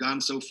heart and they've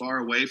gone so far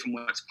away from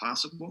what's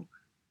possible.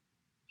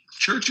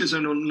 Churches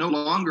are no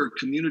longer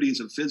communities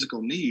of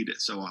physical need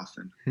so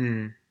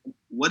often.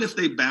 What if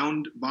they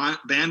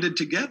banded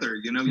together,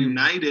 you know,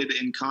 united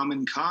in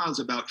common cause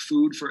about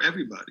food for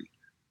everybody?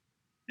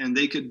 And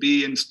they could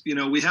be, you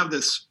know, we have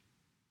this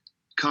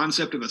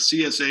concept of a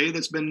CSA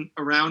that's been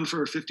around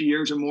for 50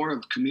 years or more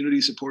of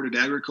community-supported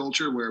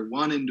agriculture, where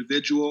one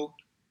individual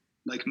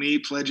like me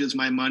pledges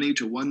my money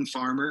to one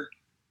farmer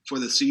for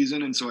the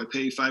season, and so I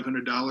pay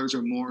 $500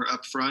 or more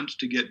up front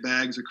to get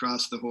bags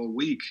across the whole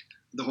week,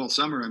 the whole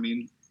summer. I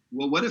mean,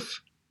 well, what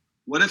if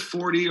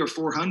 40 or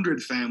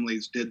 400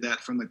 families did that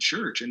from a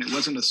church, and it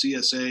wasn't a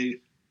CSA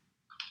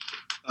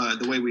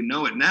the way we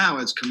know it now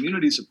as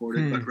community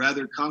supported, but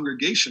rather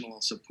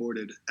congregational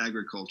supported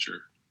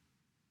agriculture?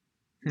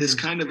 This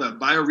kind of a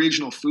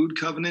bioregional food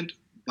covenant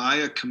by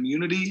a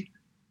community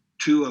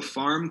to a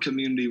farm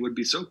community would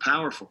be so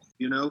powerful,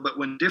 you know. But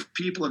when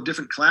people of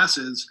different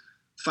classes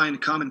find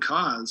common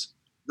cause,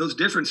 those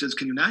differences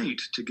can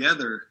unite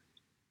together.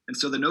 And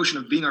so the notion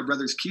of being our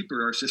brother's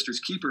keeper, our sister's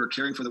keeper,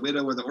 caring for the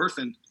widow or the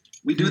orphan,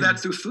 we do that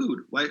through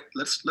food. Why?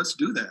 Let's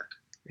do that.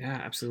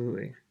 Yeah,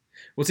 absolutely.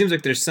 Well, it seems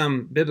like there's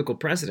some biblical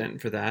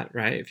precedent for that,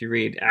 right? If you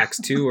read Acts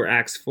 2 or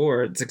Acts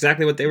 4, it's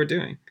exactly what they were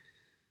doing.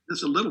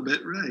 Just a little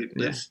bit, right?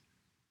 Yeah.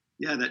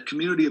 Yeah, that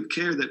community of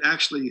care that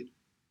actually,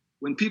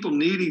 when people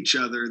need each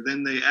other,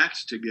 then they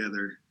act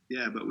together.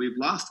 Yeah, but we've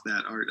lost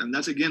that art. And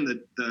that's, again,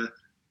 the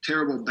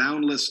terrible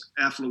boundless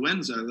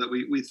affluenza that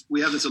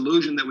we have this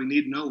illusion that we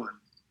need no one.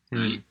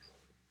 Right.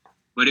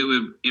 But it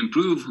would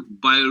improve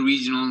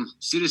bioregional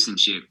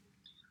citizenship.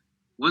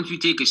 Once we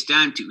take a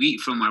stand to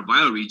eat from our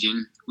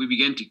bioregion, we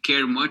begin to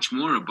care much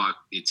more about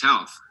its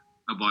health,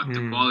 about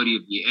the quality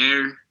of the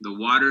air, the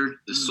water,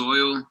 the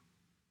soil,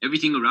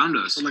 everything around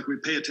us. So like we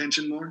pay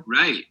attention more?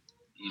 Right.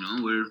 You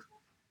know, we're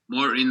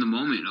more in the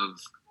moment of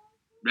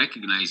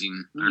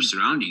recognizing our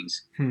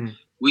surroundings.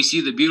 We see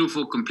the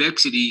beautiful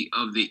complexity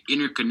of the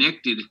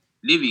interconnected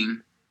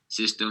living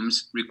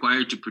systems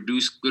required to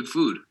produce good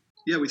food.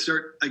 Yeah,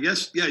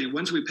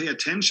 once we pay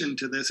attention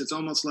to this, it's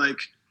almost like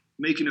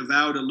making a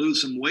vow to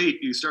lose some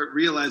weight. You start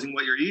realizing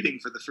what you're eating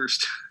for the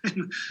first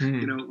time.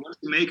 You know, once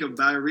we make a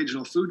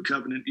bioregional food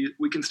covenant,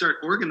 we can start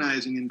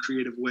organizing in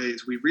creative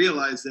ways. We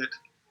realize that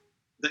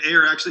the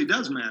air actually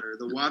does matter.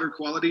 The water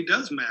quality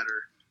does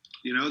matter.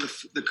 You know,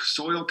 the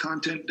soil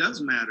content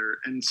does matter.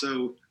 And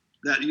so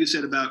that you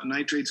said about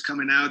nitrates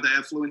coming out, the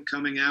effluent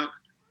coming out,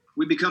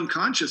 we become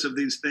conscious of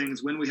these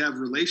things when we have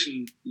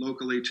relation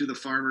locally to the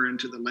farmer and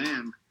to the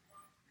land.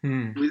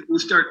 We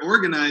start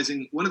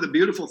organizing. One of the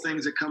beautiful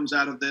things that comes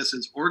out of this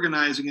is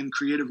organizing in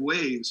creative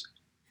ways.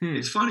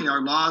 It's funny,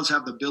 our laws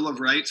have the Bill of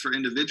Rights for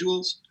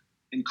individuals,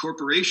 and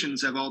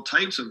corporations have all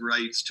types of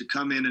rights to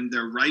come in, and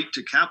their right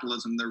to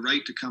capitalism, their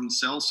right to come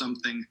sell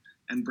something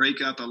and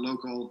break up a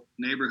local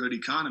neighborhood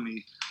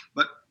economy.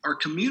 But our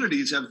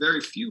communities have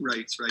very few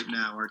rights right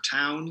now. Our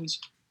towns,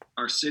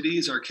 our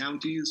cities, our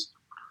counties.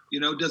 You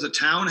know, does a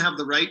town have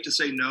the right to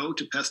say no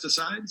to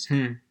pesticides?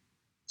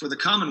 For the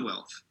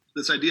Commonwealth,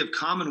 this idea of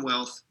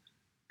Commonwealth,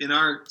 in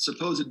our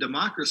supposed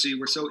democracy,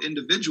 we're so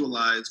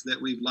individualized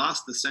that we've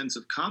lost the sense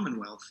of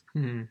Commonwealth.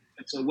 And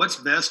so what's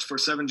best for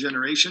 7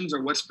 generations,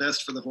 or what's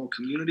best for the whole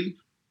community?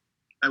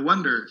 I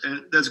wonder.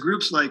 And there's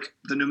groups like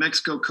the New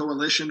Mexico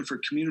Coalition for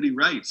Community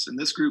Rights. And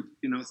this group,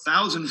 you know,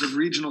 thousands of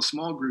regional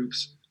small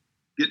groups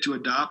get to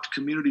adopt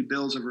community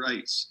bills of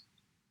rights.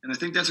 And I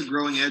think that's a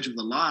growing edge of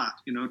the law,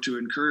 you know, to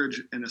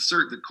encourage and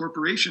assert that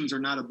corporations are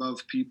not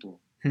above people.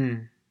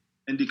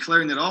 And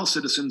declaring that all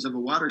citizens of a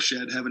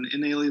watershed have an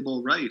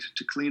inalienable right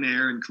to clean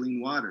air and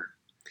clean water.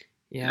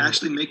 Yeah.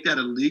 Actually make that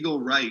a legal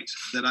right,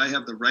 that I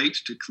have the right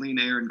to clean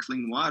air and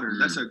clean water.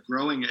 That's a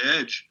growing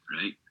edge.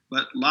 Right.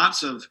 But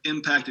lots of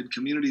impacted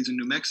communities in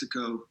New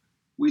Mexico,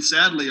 we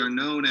sadly are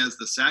known as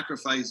the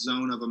sacrifice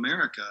zone of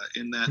America,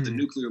 in that the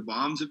nuclear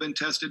bombs have been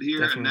tested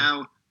here. Definitely. And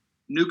now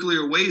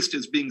nuclear waste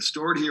is being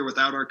stored here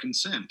without our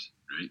consent.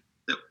 Right.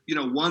 That, you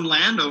know, one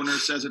landowner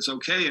says it's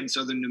okay in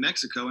southern New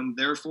Mexico, and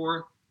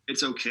therefore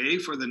it's okay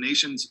for the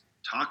nation's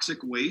toxic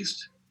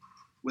waste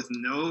with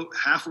no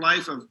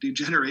half-life of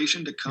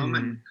degeneration to come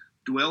and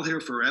dwell here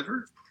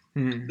forever.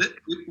 That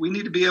we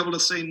need to be able to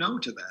say no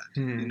to that.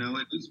 You know,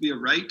 it needs to be a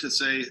right to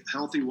say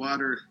healthy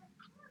water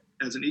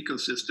as an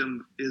ecosystem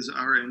is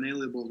our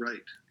inalienable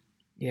right.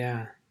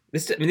 Yeah.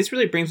 This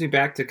really brings me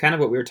back to kind of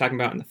what we were talking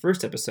about in the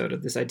first episode,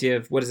 of this idea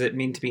of what does it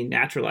mean to be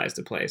naturalized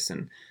a place.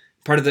 And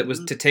part of it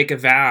was to take a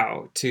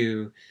vow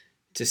to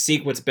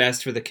seek what's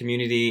best for the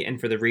community and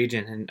for the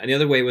region. And the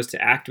other way was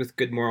to act with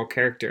good moral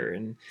character.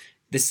 And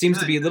this seems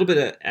to be a little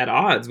bit at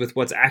odds with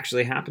what's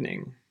actually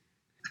happening.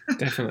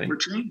 Definitely. We're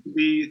trained to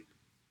be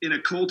in a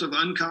cult of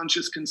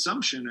unconscious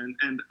consumption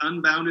and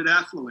unbounded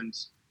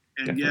affluence.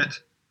 And Definitely. Yet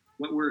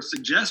what we're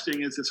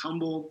suggesting is this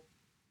humble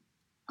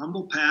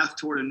path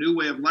toward a new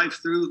way of life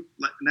through,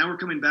 now we're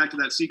coming back to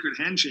that secret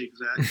handshake,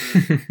 Zach,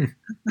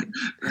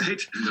 right?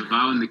 The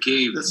vow in the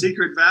cave. The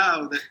secret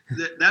vow,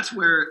 that's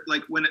where,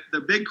 like, when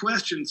the big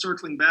question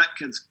circling back,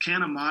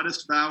 can a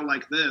modest vow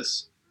like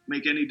this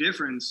make any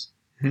difference?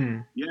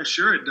 Yeah,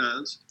 sure it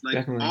does. Like,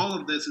 Definitely. All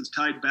of this is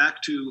tied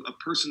back to a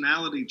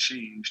personality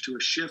change, to a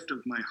shift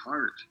of my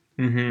heart.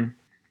 But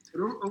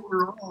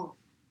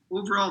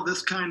overall,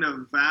 this kind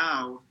of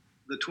vow,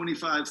 the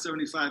 25,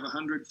 75,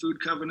 100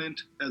 food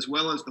covenant, as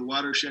well as the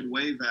watershed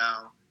way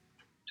vow,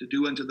 to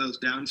do unto those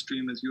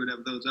downstream as you would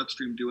have those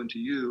upstream do unto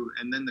you,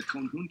 and then the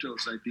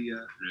conjuntos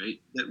idea, right,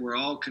 that we're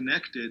all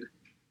connected.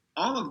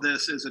 all of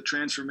this is a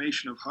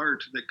transformation of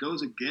heart that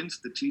goes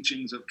against the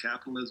teachings of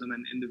capitalism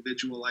and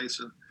individual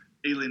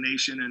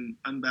alienation and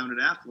unbounded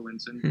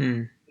affluence,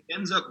 and it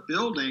ends up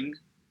building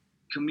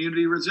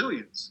community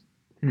resilience,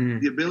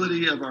 the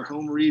ability of our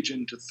home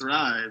region to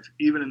thrive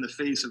even in the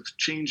face of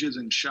changes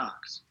and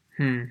shocks.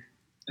 And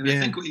I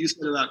think what you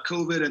said about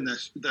COVID and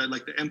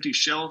the empty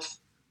shelf,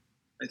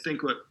 I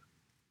think what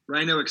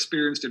Rhino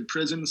experienced in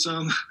prison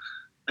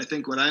I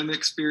think what I'm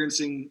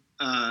experiencing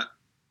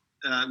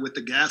with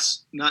the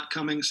gas not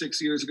coming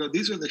 6 years ago,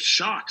 these are the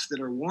shocks that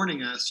are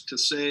warning us to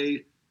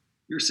say,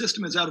 your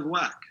system is out of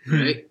whack.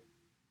 Right.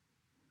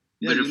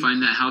 Better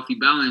find that healthy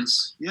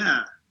balance.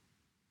 Yeah.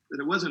 That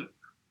it wasn't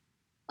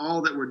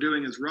all that we're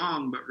doing is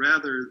wrong, but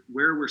rather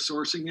where we're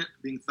sourcing it,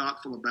 being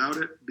thoughtful about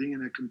it, being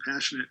in a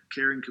compassionate,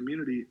 caring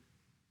community.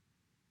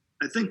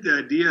 I think the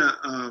idea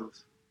of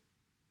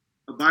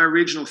a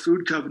bioregional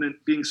food covenant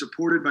being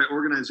supported by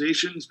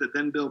organizations that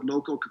then build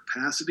local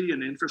capacity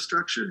and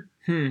infrastructure,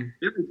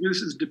 it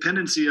reduces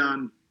dependency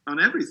on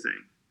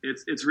everything.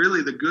 It's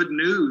really the good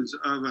news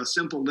of a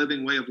simple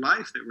living way of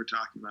life that we're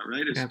talking about,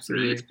 right?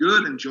 Absolutely. It's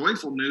good and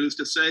joyful news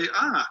to say,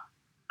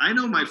 I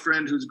know my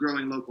friend who's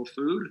growing local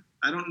food.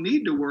 I don't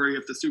need to worry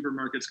if the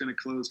supermarket's going to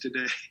close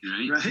today.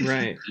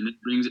 Right. And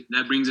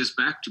that brings us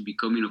back to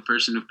becoming a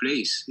person of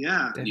place.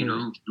 Yeah.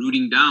 Definitely.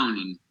 Rooting down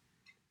and,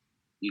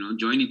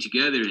 joining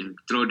together and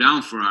throw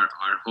down for our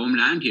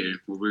homeland here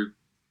where we're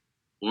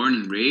born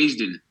and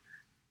raised. And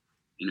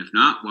if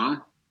not,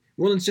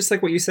 well, it's just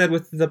like what you said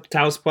with the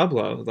Taos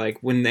Pueblo. Like,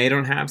 when they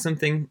don't have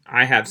something,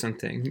 I have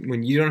something.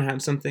 When you don't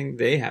have something,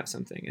 they have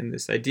something. And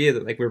this idea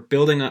that, like, we're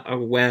building a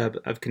web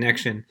of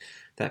connection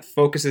that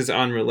focuses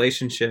on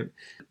relationship.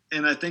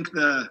 And I think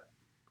the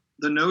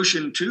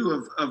notion,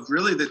 too, of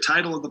really the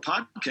title of the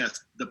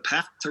podcast, The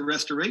Path to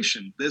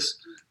Restoration. This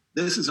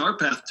is our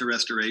path to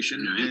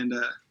restoration. Right. And,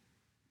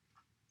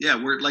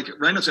 we're, like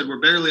Rhino said, we're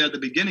barely at the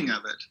beginning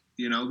of it,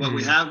 but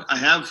I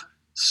have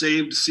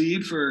saved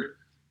seed for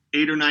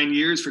 8 or 9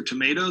 years for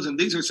tomatoes, and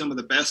these are some of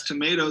the best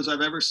tomatoes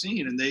I've ever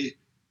seen, and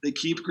they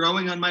keep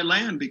growing on my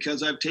land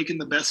because I've taken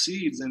the best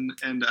seeds, and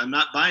I'm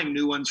not buying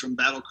new ones from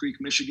Battle Creek,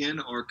 Michigan,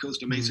 or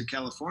Costa Mesa,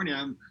 California.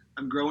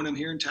 I'm growing them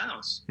here in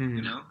Taos. They're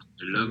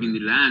loving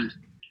the land.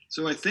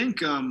 So I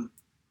think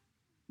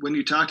when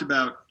you talked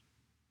about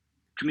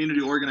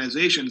community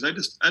organizations,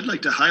 I'd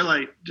like to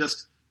highlight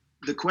just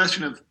the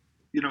question of,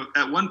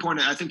 at one point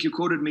I think you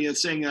quoted me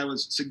as saying I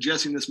was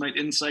suggesting this might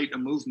incite a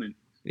movement.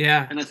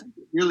 Yeah. And I think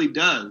it really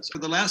does. For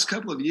the last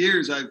couple of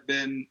years, I've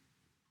been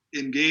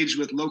engaged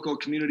with local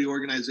community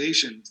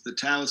organizations, the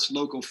Taos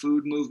Local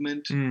Food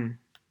Movement, and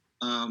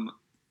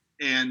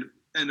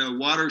a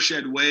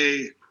Watershed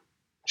Way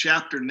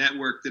chapter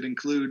network that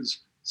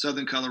includes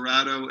Southern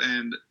Colorado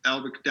and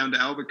down to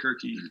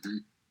Albuquerque.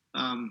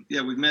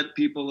 We've met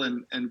people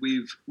and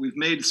we've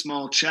made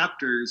small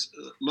chapters,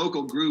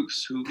 local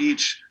groups who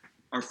each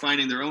are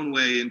finding their own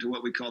way into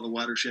what we call the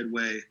Watershed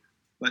Way.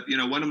 But,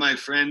 one of my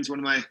friends, one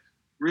of my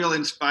real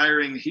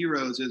inspiring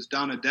heroes is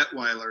Donna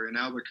Detweiler in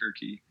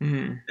Albuquerque.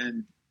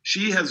 And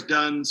she has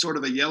done sort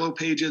of a yellow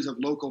pages of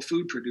local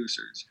food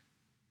producers.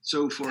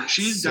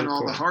 She's done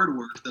all the hard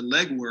work, the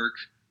legwork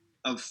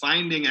of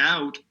finding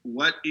out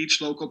what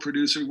each local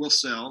producer will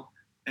sell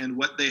and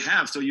what they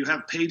have. So you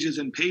have pages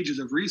and pages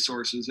of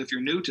resources. If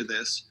you're new to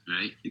this,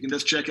 right, you can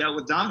just check out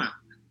with Donna.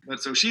 But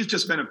so she's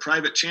just been a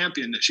private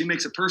champion that she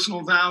makes a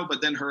personal vow,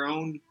 but then her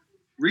own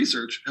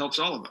research helps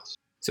all of us.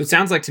 So it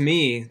sounds like to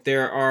me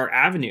there are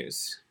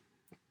avenues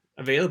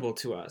available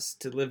to us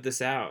to live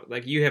this out.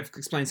 Like you have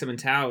explained some in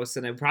Taos,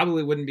 and it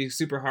probably wouldn't be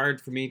super hard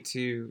for me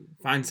to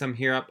find some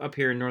here up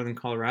here in northern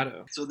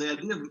Colorado. So the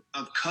idea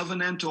of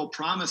covenantal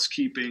promise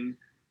keeping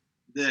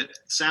that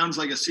sounds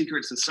like a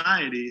secret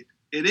society,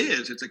 it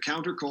is. It's a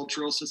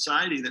countercultural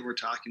society that we're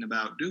talking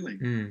about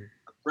doing.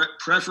 A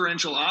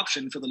preferential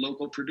option for the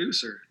local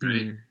producer.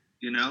 Right.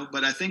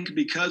 But I think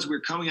because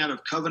we're coming out of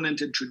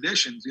covenanted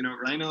traditions,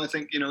 Rhino, I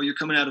think, you're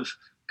coming out of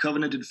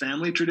covenanted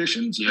family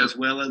traditions, as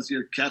well as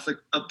your Catholic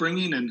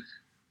upbringing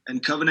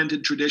and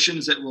covenanted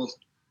traditions that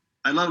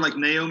I love, like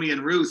Naomi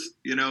and Ruth,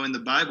 in the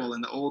Bible, in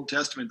the Old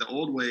Testament, the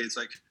old ways,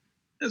 like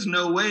there's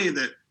no way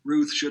that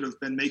Ruth should have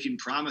been making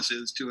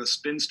promises to a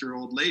spinster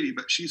old lady,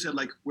 but she said,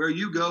 like, where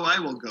you go, I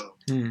will go,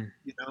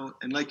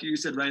 and like you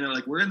said, Rhino,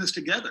 like we're in this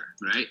together,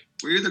 right?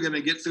 We're either going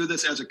to get through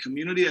this as a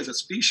community, as a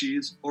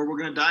species, or we're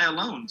going to die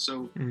alone.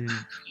 So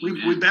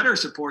we better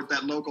support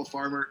that local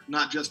farmer,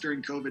 not just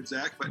during COVID,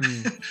 Zach, but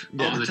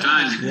all the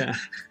time. Yeah.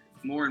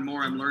 More and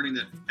more, I'm learning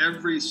that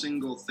every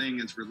single thing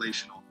is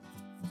relational.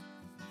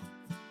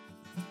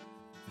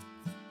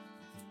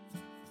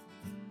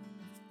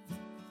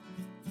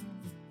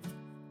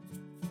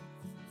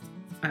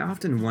 I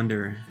often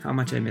wonder how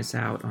much I miss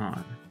out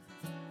on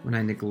when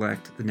I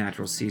neglect the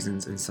natural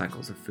seasons and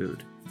cycles of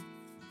food.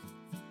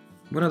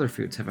 What other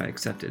foods have I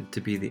accepted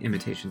to be the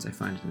imitations I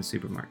find in the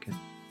supermarket?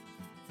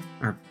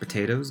 Are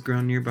potatoes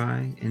grown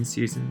nearby, in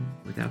season,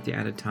 without the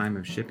added time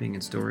of shipping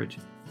and storage,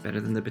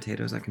 better than the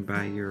potatoes I can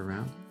buy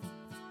year-round?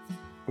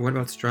 Or what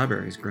about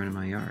strawberries grown in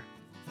my yard?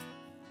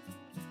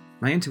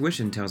 My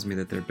intuition tells me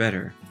that they're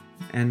better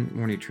and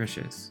more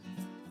nutritious.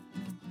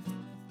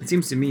 It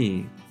seems to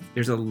me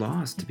there's a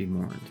loss to be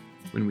mourned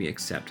when we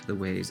accept the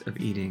ways of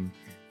eating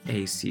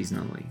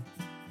aseasonally.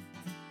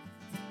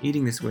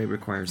 Eating this way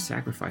requires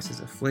sacrifices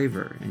of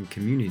flavor and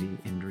community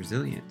and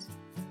resilience.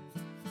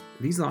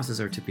 These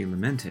losses are to be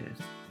lamented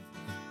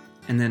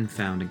and then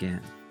found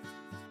again.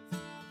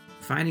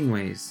 Finding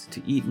ways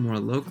to eat more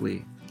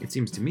locally, it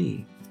seems to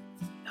me,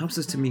 helps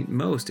us to meet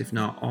most, if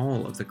not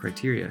all, of the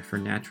criteria for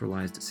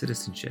naturalized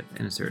citizenship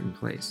in a certain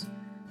place,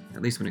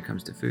 at least when it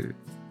comes to food.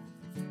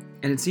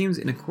 And it seems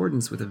in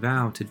accordance with a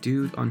vow to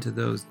do unto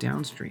those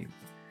downstream,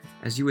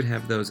 as you would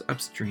have those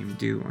upstream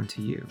do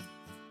unto you.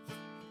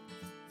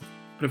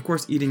 But of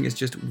course, eating is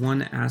just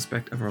one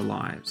aspect of our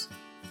lives,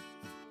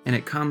 and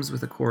it comes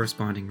with a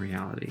corresponding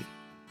reality.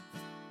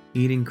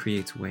 Eating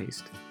creates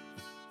waste.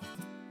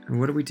 And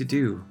what are we to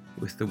do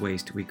with the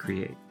waste we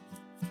create?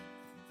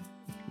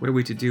 What are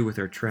we to do with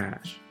our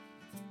trash?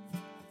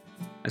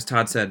 As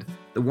Todd said,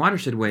 the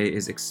Watershed Way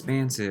is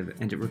expansive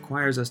and it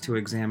requires us to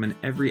examine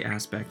every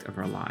aspect of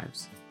our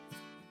lives.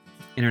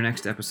 In our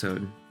next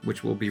episode,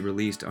 which will be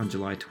released on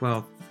July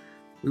 12th,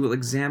 we will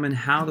examine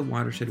how the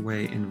Watershed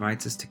Way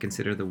invites us to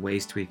consider the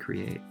waste we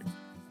create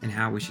and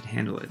how we should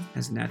handle it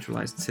as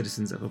naturalized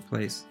citizens of a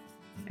place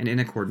and in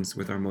accordance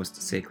with our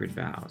most sacred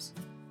vows.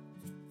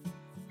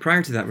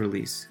 Prior to that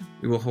release,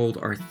 we will hold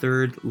our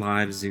third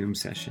live Zoom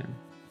session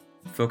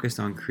focused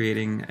on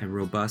creating a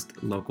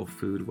robust local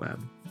food web.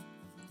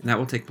 And that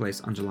will take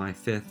place on July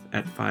 5th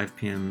at 5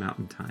 p.m.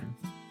 Mountain Time.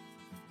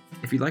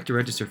 If you'd like to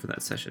register for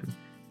that session,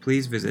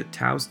 please visit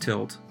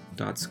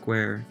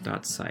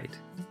taustilt.square.site.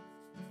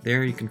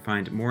 There you can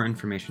find more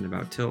information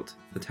about TILT,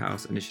 the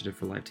Taos Initiative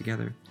for Life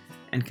Together,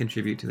 and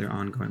contribute to their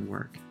ongoing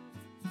work.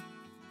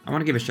 I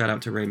want to give a shout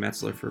out to Ray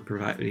Metzler for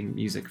providing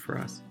music for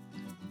us.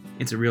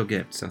 It's a real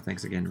gift, so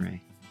thanks again,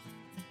 Ray.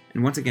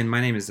 And once again, my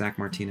name is Zach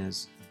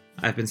Martinez.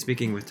 I've been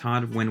speaking with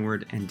Todd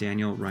Windward and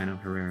Daniel Rhino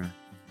Herrera.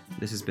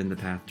 This has been the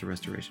Path to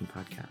Restoration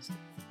podcast.